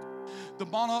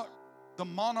 The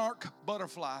monarch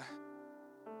butterfly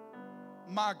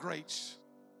migrates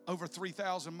over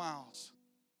 3,000 miles,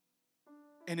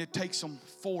 and it takes them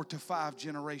 4 to 5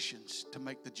 generations to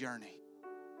make the journey.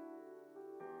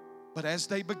 But as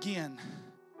they begin,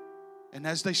 and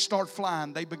as they start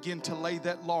flying, they begin to lay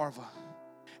that larva,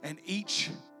 and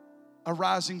each a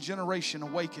rising generation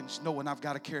awakens knowing I've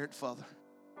got to carry it further.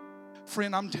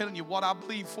 Friend, I'm telling you what I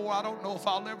believe for. I don't know if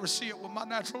I'll ever see it with my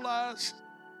natural eyes,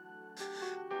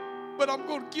 but I'm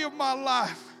going to give my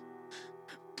life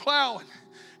plowing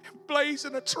and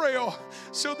blazing a trail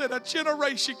so that a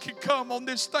generation can come on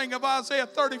this thing of Isaiah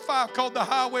 35 called the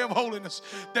highway of holiness,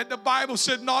 that the Bible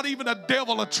said not even a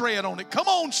devil will tread on it. Come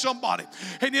on, somebody.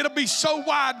 And it'll be so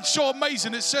wide and so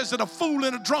amazing. It says that a fool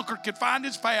and a drunkard can find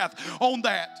his path on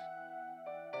that.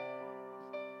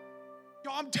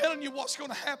 I'm telling you what's going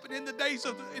to happen in the days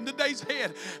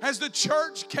ahead as the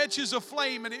church catches a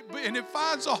flame and it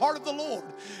finds the heart of the Lord,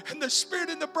 and the Spirit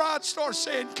and the bride start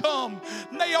saying, come.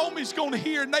 Naomi's going to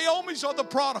hear. Naomi's are the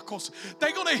prodigals.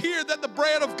 They're going to hear that the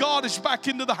bread of God is back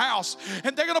into the house,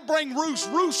 and they're going to bring Ruths.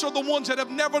 Ruths are the ones that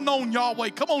have never known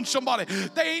Yahweh. Come on, somebody.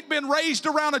 They ain't been raised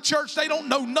around a church. They don't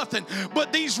know nothing.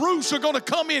 But these Ruths are going to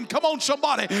come in. Come on,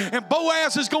 somebody. And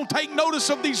Boaz is going to take notice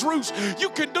of these Ruths. You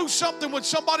can do something with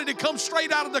somebody that comes straight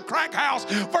out of the crack house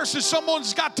versus someone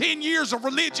that's got 10 years of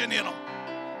religion in them.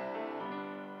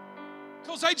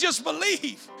 Because they just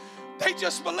believe. They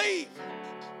just believe.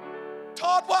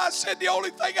 Todd Wise said the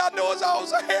only thing I knew is I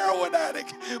was a heroin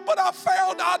addict, but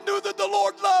I knew that the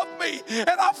Lord loved me, and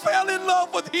I fell in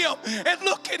love with him. And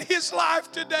look at his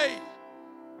life today.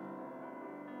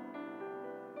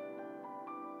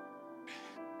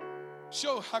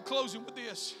 So I'm closing with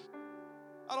this.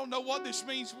 I don't know what this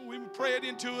means, but we prayed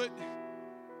into it.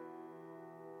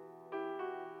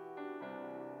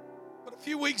 But a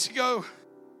few weeks ago,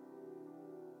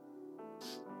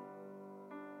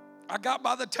 I got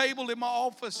by the table in my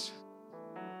office,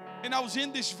 and I was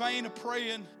in this vein of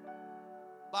praying,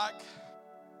 like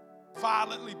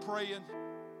violently praying.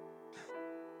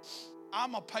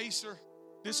 I'm a pacer.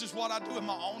 This is what I do in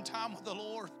my own time with the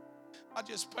Lord. I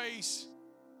just pace.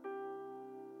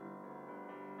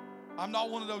 I'm not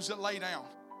one of those that lay down.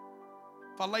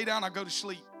 If I lay down, I go to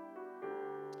sleep.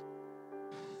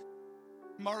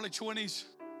 In my early 20s,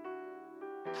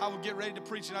 I would get ready to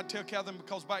preach, and I'd tell Catherine,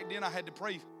 because back then I had to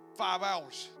pray 5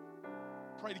 hours.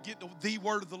 Pray to get the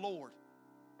word of the Lord.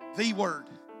 The word.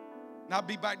 And I'd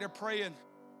be back there praying,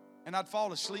 and I'd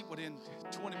fall asleep within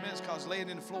 20 minutes because I was laying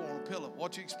in the floor on a pillow.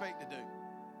 What you expect to do?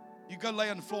 You go lay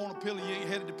on the floor on a pillow, you ain't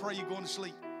headed to pray, you're going to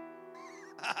sleep.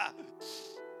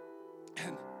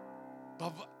 And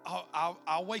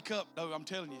I'll wake up, though, I'm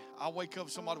telling you. I'll wake up,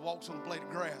 somebody walks on a blade of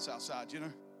grass outside, you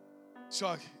know.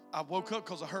 So I woke up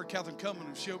because I heard Catherine coming,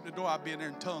 and she opened the door. I'd be in there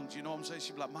in tongues, you know what I'm saying?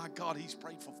 She'd be like, my God, he's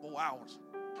prayed for 4 hours.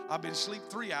 I've been asleep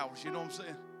 3 hours, you know what I'm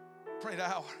saying? Prayed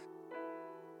an hour.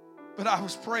 But I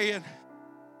was praying,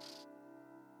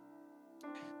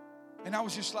 and I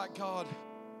was just like, God,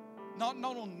 not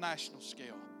on the national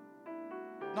scale.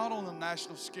 Not on the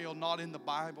national scale, not in the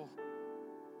Bible.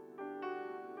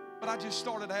 But I just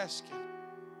started asking,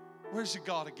 where's the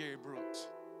God of Gary Brooks?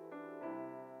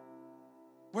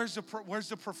 Where's the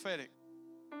prophetic?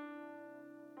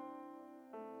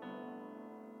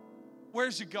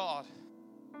 Where's the God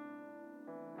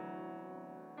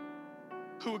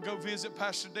who would go visit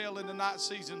Pastor Dale in the night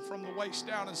season from the waist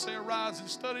down and say, arise and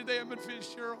study them in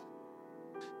Fitzgerald,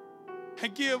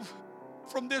 and give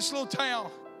from this little town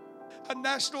a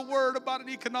national word about an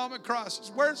economic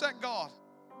crisis? Where's that God?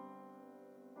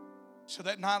 So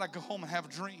that night I go home and have a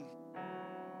dream.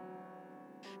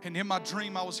 And in my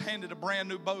dream I was handed a brand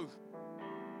new bow.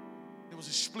 It was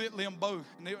a split limb bow,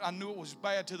 and I knew it was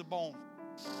bad to the bone.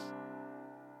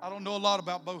 I don't know a lot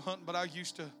about bow hunting, but I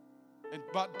used to, in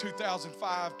about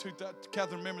 2005,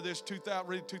 Catherine, remember this,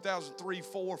 2003,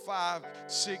 4, 5,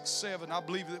 6, 7, I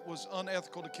believe it was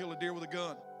unethical to kill a deer with a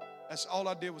gun. That's all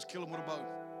I did was kill him with a bow.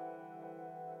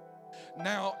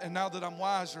 Now that I'm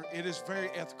wiser, it is very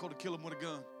ethical to kill him with a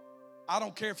gun. I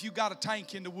don't care if you got a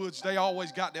tank in the woods, they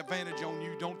always got the advantage on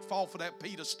you. Don't fall for that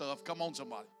PETA stuff. Come on,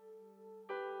 somebody.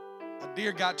 A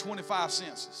deer got 25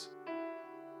 senses.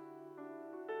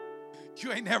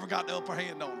 You ain't never got the upper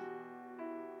hand on them.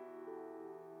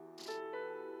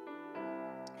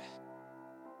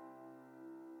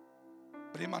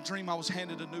 But in my dream, I was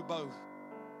handed a new bow.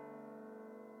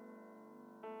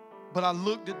 But I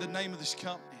looked at the name of this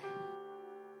company.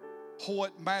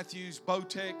 Hoyt, Matthews,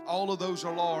 Bowtech, all of those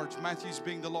are large. Matthews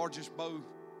being the largest bow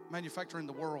manufacturer in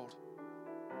the world.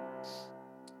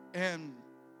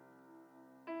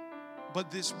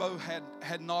 But this bow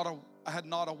had not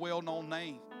a well-known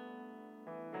name.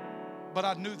 But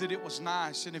I knew that it was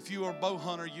nice. And if you are a bow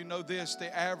hunter, you know this.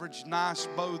 The average nice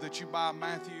bow that you buy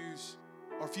Matthews,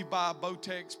 or if you buy a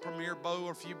Bowtech's Premier bow,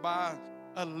 or if you buy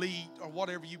Elite, or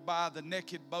whatever you buy, the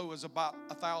naked bow is about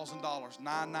 $1,000,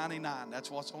 $999. That's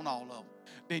what's on all of them.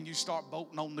 Then you start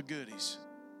bolting on the goodies.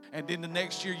 And then the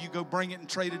next year you go bring it and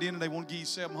trade it in, and they want to give you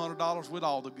 $700 with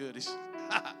all the goodies.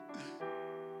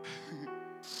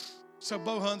 So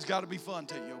bow hunting's got to be fun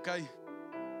to you, okay?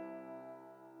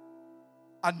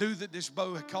 I knew that this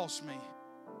bow had cost me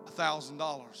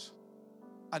 $1,000.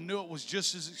 I knew it was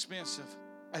just as expensive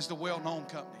as the well-known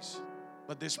companies,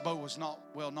 but this bow was not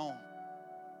well-known.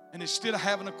 And instead of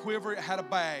having a quiver, it had a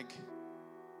bag.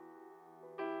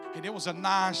 And it was a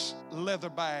nice leather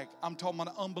bag. I'm talking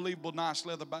about an unbelievable nice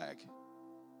leather bag.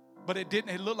 But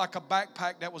it looked like a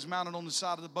backpack that was mounted on the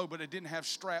side of the bow, but it didn't have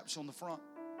straps on the front.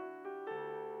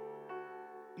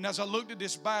 And as I looked at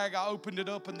this bag, I opened it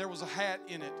up and there was a hat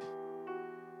in it.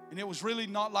 And it was really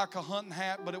not like a hunting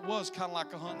hat, but it was kind of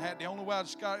like a hunting hat. The only way I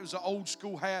described it was an old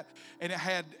school hat, and it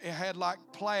had like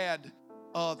plaid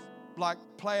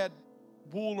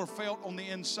wool or felt on the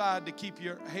inside to keep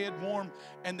your head warm,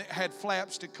 and it had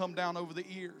flaps that come down over the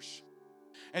ears.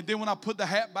 And then when I put the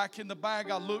hat back in the bag,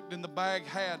 I looked, and the bag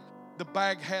had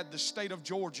the state of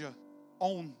Georgia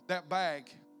on that bag.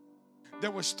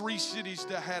 There was 3 cities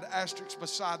that had asterisks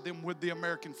beside them with the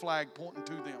American flag pointing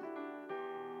to them.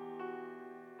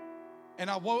 And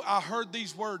I heard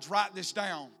these words, write this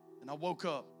down, and I woke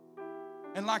up.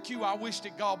 And like you, I wish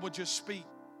that God would just speak.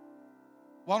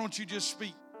 Why don't you just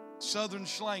speak Southern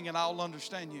slang and I'll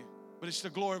understand you? But it's the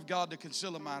glory of God that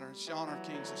conceal a matter. It's the honor of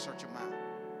kings that search a matter.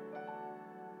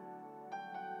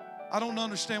 I don't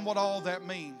understand what all that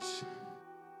means.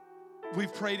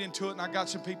 We've prayed into it and I got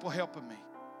some people helping me.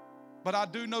 But I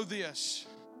do know this.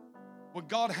 When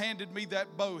God handed me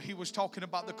that bow, He was talking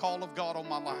about the call of God on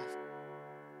my life.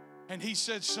 And He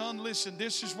said, son, listen,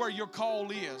 this is where your call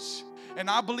is. And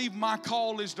I believe my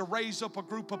call is to raise up a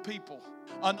group of people,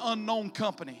 an unknown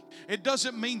company. It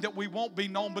doesn't mean that we won't be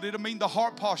known, but it'll mean the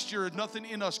heart posture is nothing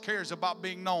in us cares about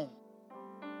being known.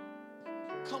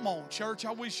 Come on, church.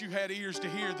 I wish you had ears to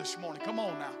hear this morning. Come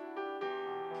on now.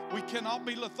 We cannot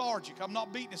be lethargic. I'm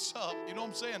not beating us up. You know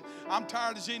what I'm saying? I'm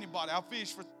tired as anybody. I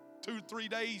fished for 2 or 3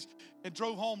 days and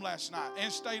drove home last night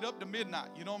and stayed up to midnight.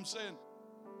 You know what I'm saying?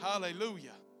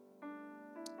 Hallelujah.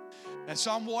 And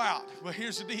so I'm wore out. But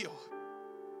here's the deal.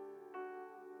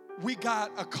 We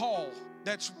got a call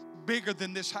that's bigger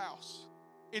than this house.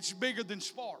 It's bigger than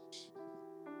Sparks.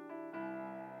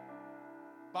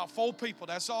 About 4 people,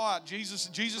 that's all right.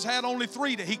 Jesus had only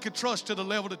 3 that He could trust to the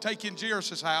level to take in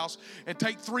Jairus' house and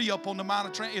take 3 up on the Mount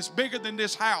of Transfiguration. It's bigger than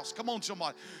this house. Come on,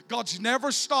 somebody. God's never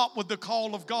stopped with the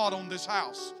call of God on this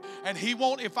house. And He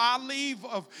won't, if I leave,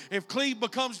 if Cleve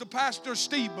becomes the pastor,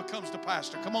 Steve becomes the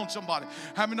pastor. Come on, somebody.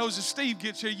 How many knows if Steve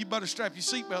gets here, you better strap your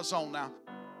seatbelts on now.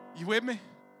 You with me?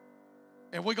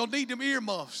 And we're going to need them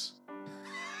earmuffs.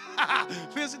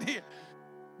 Listen here.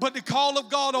 But the call of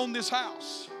God on this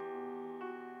house.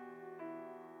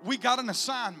 We got an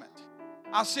assignment.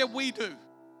 I said we do.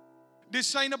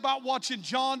 This ain't about watching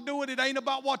John do it. It ain't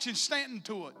about watching Stanton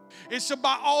do it. It's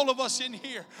about all of us in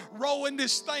here rowing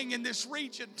this thing in this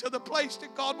region to the place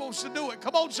that God wants to do it.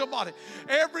 Come on, somebody.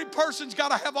 Every person's got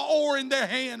to have an oar in their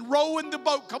hand, rowing the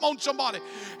boat. Come on, somebody.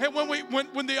 And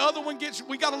when the other one gets,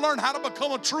 we got to learn how to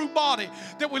become a true body.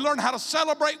 That we learn how to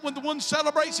celebrate when the one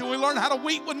celebrates, and we learn how to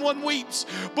weep when one weeps.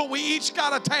 But we each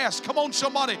got a task. Come on,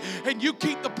 somebody. And you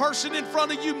keep the person in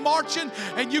front of you marching,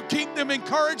 and you keep them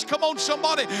encouraged. Come on,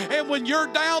 somebody. And when when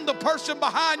you're down, the person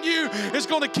behind you is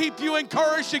going to keep you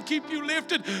encouraged and keep you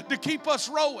lifted to keep us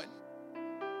rowing.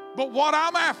 But what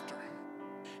I'm after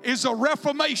is a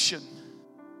reformation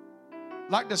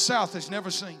like the South has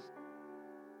never seen.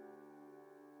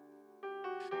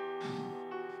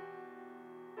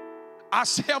 I'm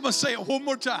going to say it one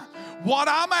more time. What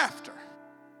I'm after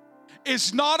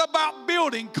is not about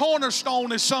building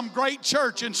Cornerstone as some great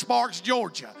church in Sparks,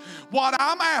 Georgia. What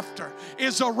I'm after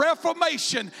is a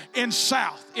reformation in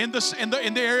South, in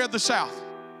the area of the South.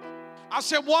 I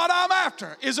said what I'm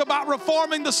after is about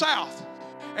reforming the South.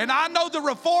 And I know the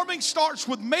reforming starts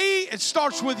with me, it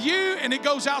starts with you, and it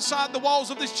goes outside the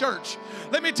walls of this church.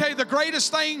 Let me tell you, the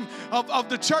greatest thing of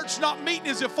the church not meeting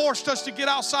is it forced us to get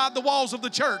outside the walls of the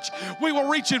church. We were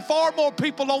reaching far more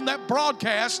people on that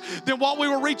broadcast than what we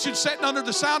were reaching sitting under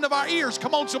the sound of our ears.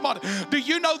 Come on, somebody. Do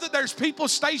you know that there's people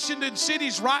stationed in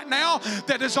cities right now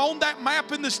that is on that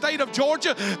map in the state of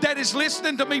Georgia that is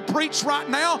listening to me preach right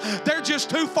now? They're just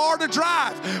too far to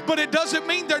drive. But it doesn't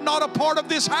mean they're not a part of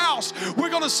this house. We're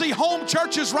going to see home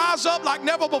churches rise up like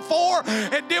never before,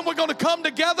 and then we're going to come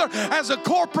together as a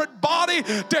corporate body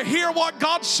to hear what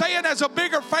God's saying as a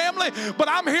bigger family. But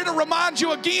I'm here to remind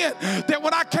you again that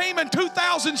when I came in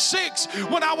 2006,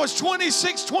 when I was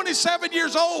 26, 27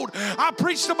 years old, I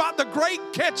preached about the great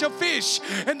catch of fish,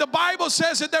 and the Bible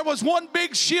says that there was one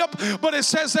big ship, but it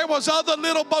says there was other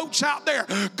little boats out there.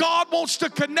 God wants to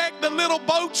connect the little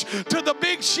boats to the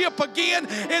big ship again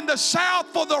in the South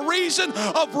for the reason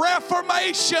of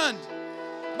reformation.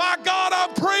 My God,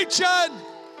 I'm preaching.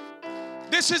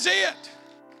 This is it.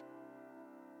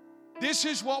 This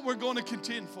is what we're going to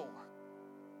contend for.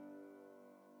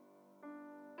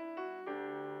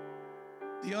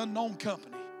 The unknown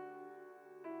company.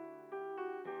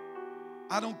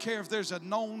 I don't care if there's a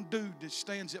known dude that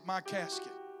stands at my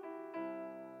casket.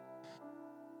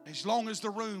 As long as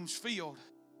the room's filled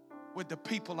with the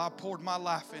people I poured my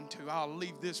life into, I'll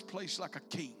leave this place like a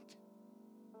king.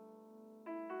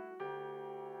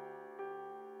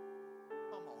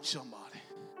 Come on, somebody.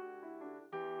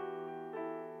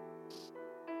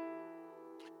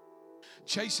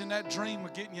 Chasing that dream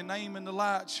of getting your name in the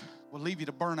lights will leave you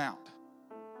to burn out.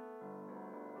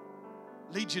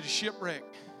 Lead you to shipwreck.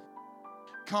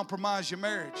 Compromise your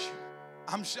marriage.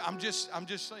 I'm just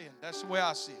saying. That's the way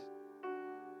I see it.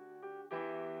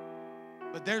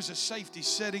 But there's a safety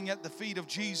sitting at the feet of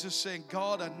Jesus saying,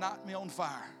 God, ignite me on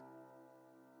fire.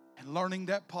 And learning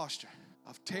that posture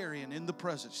of tarrying in the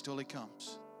presence till He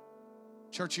comes.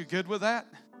 Church, you good with that?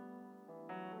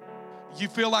 You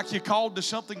feel like you're called to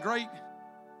something great?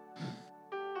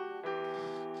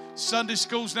 Sunday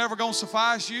school's never going to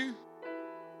suffice you?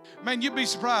 Man, you'd be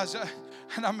surprised.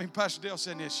 And I mean, Pastor Dale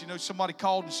said this. You know, somebody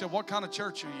called and said, what kind of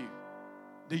church are you?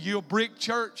 Are you a brick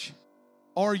church?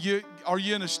 Or are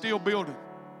you in a steel building?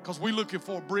 Because we're looking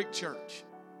for a brick church.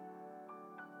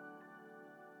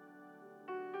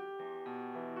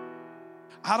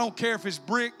 I don't care if it's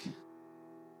brick.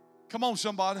 Come on,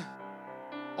 somebody.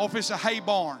 Or if it's a hay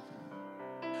barn.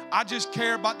 I just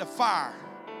care about the fire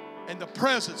and the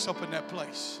presence up in that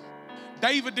place.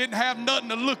 David didn't have nothing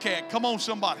to look at. Come on,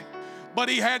 somebody. But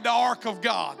he had the ark of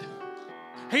God.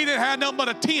 He didn't have nothing but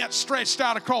a tent stretched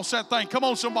out across that thing. Come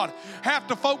on, somebody. Half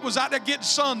the folk was out there getting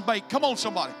sunbaked. Come on,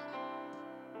 somebody.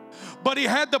 But he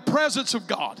had the presence of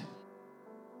God.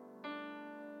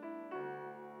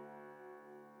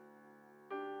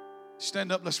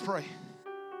 Stand up, let's pray.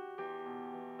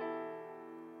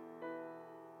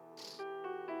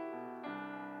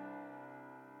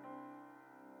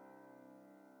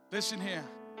 Listen here.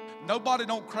 Nobody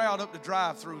don't crowd up the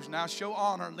drive-thrus now. Show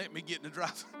honor and let me get in the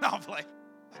drive-thru. No, I'm playing.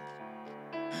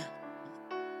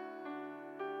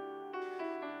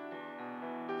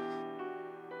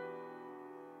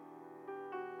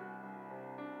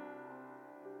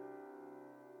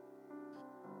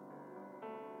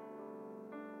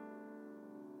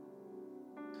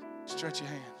 Stretch your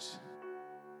hands.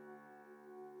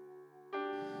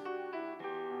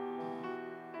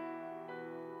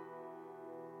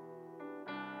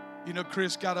 You know,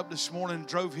 Chris got up this morning and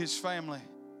drove his family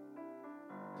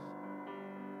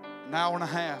an hour and a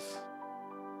half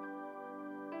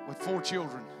with 4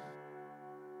 children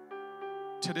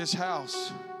to this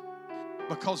house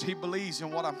because he believes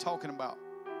in what I'm talking about.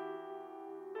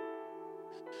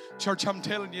 Church, I'm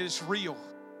telling you, it's real.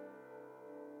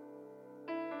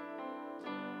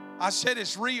 I said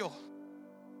it's real.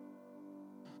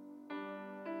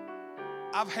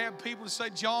 I've had people say,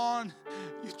 John,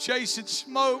 you're chasing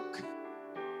smoke.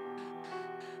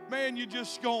 Man, you're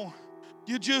just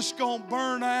gonna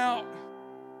burn out.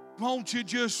 Won't you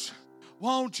just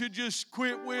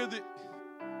quit with it?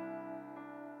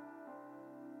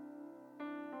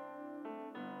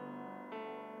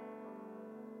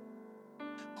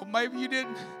 Or maybe you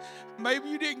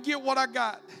didn't get what I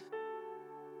got.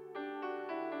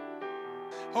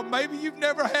 Or maybe you've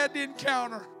never had the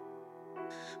encounter.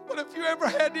 But if you ever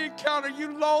had the encounter,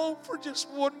 you long for just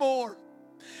one more.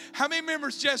 How many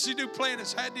members Jesse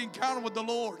Duplantis had the encounter with the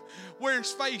Lord where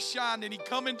his face shined and he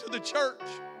come into the church?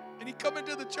 And he come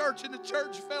into the church and the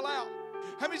church fell out.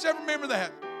 How many's ever remember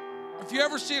that? If you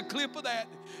ever see a clip of that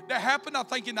happened, I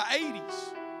think, in the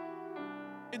 80s.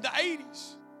 In the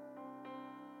 80s.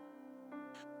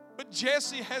 But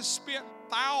Jesse has spent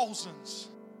thousands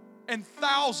and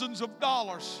thousands of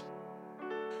dollars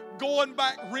going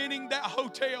back, renting that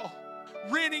hotel,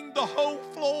 renting the whole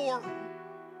floor,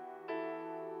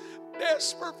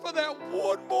 desperate for that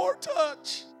one more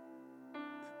touch.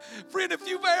 Friend, if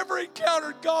you've ever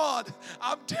encountered God,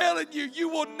 I'm telling you, you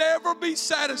will never be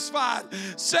satisfied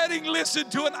sitting, listen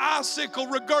to an icicle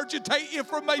regurgitate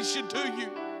information to you.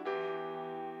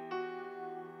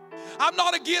 I'm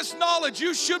not against knowledge.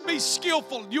 You should be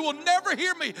skillful. You will never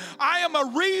hear me. I am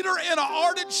a reader and an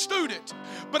ardent student.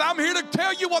 But I'm here to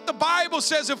tell you what the Bible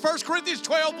says in 1 Corinthians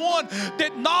 12:1,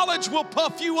 that knowledge will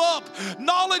puff you up.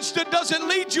 Knowledge that doesn't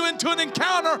lead you into an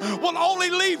encounter will only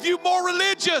leave you more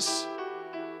religious.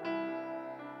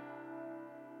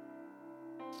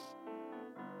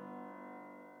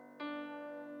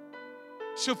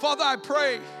 So, Father, I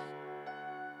pray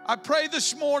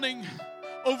this morning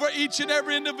over each and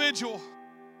every individual,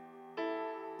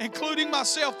 including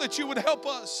myself, that you would help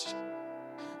us.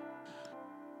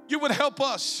 You would help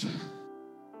us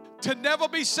to never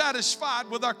be satisfied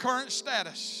with our current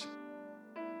status.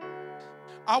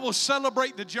 I will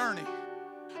celebrate the journey.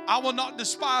 I will not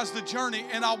despise the journey,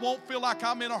 and I won't feel like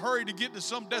I'm in a hurry to get to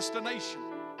some destination.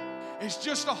 It's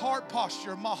just a heart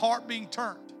posture of my heart being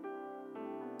turned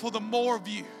for the more of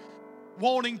you,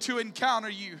 wanting to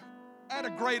encounter you at a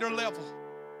greater level.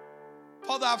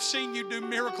 Father, I've seen you do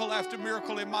miracle after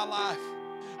miracle in my life.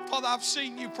 Father, I've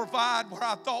seen you provide where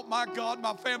I thought, my God,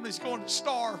 my family's going to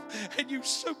starve, and you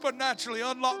supernaturally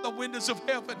unlock the windows of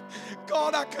heaven.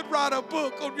 God, I could write a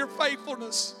book on your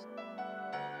faithfulness.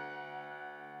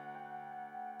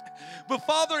 But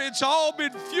Father, it's all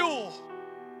been fuel.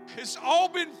 It's all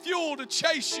been fuel to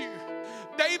chase you.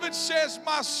 David says,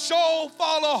 my soul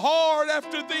follow hard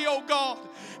after thee, O God.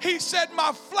 He said,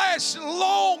 my flesh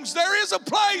longs. There is a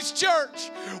place, church,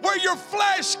 where your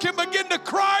flesh can begin to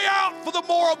cry out for the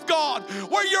more of God,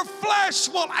 where your flesh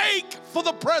will ache for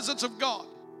the presence of God.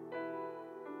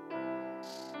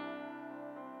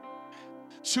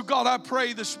 So God, I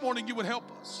pray this morning you would help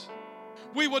us.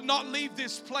 We would not leave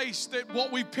this place that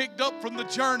what we picked up from the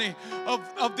journey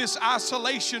of this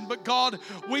isolation, but God,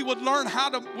 we would learn how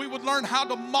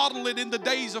to model it in the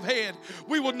days ahead.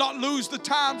 We would not lose the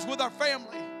times with our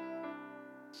family.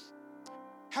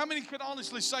 How many could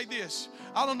honestly say this?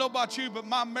 I don't know about you, but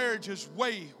my marriage is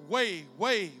way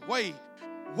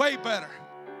better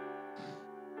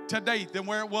today than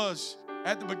where it was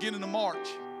at the beginning of March.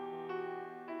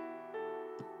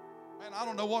 Man, I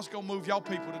don't know what's going to move y'all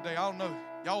people today. I don't know.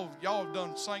 Y'all have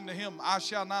done sang the hymn, I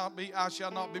shall not be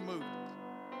moved.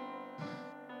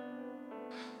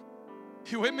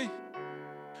 You with me?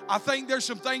 I think there's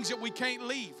some things that we can't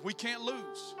leave. We can't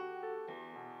lose.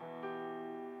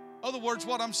 Other words,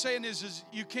 what I'm saying is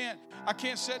I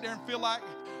can't sit there and feel like,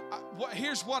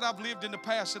 here's what I've lived in the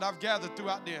past that I've gathered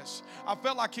throughout this. I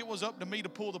felt like it was up to me to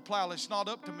pull the plow. It's not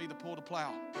up to me to pull the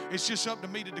plow. It's just up to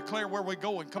me to declare where we're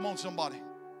going. Come on, somebody.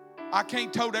 I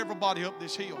can't tote everybody up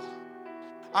this hill.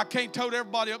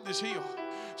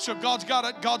 So God's got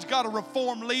to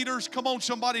reform leaders. Come on,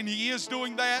 somebody, and He is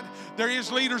doing that. There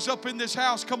is leaders up in this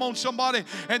house. Come on, somebody.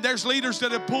 And there's leaders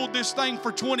that have pulled this thing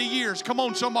for 20 years. Come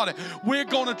on, somebody. We're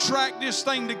going to track this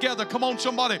thing together. Come on,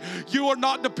 somebody. You are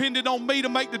not dependent on me to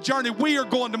make the journey. We are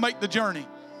going to make the journey.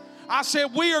 I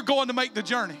said we are going to make the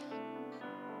journey.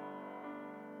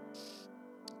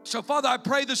 So, Father, I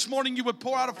pray this morning you would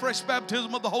pour out a fresh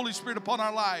baptism of the Holy Spirit upon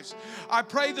our lives. I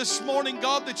pray this morning,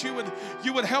 God, that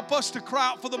you would help us to cry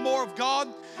out for the more of God.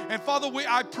 And, Father,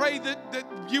 I pray that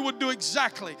you would do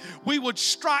exactly. We would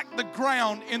strike the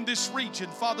ground in this region,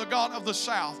 Father God, of the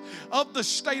South, of the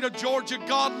state of Georgia.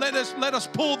 God, let us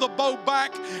pull the bow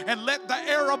back and let the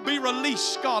arrow be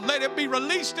released, God. Let it be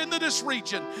released into this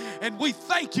region. And we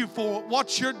thank you for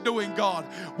what you're doing, God.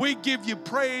 We give you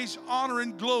praise, honor,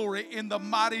 and glory in the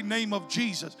mighty name of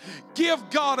Jesus. Give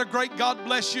God a great God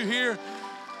bless you here.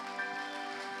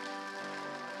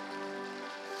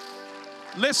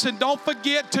 Listen, don't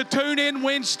forget to tune in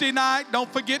Wednesday night. We'll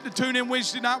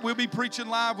be preaching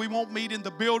live. We won't meet in the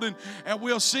building. And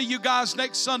we'll see you guys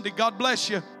next Sunday. God bless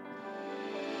you.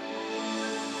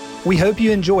 We hope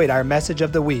you enjoyed our message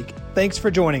of the week. Thanks for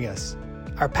joining us.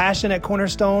 Our passion at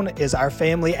Cornerstone is our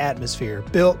family atmosphere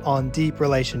built on deep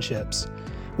relationships.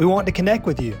 We want to connect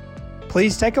with you.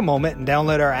 Please take a moment and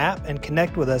download our app and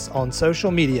connect with us on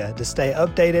social media to stay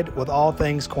updated with all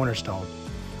things Cornerstone.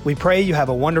 We pray you have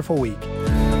a wonderful week.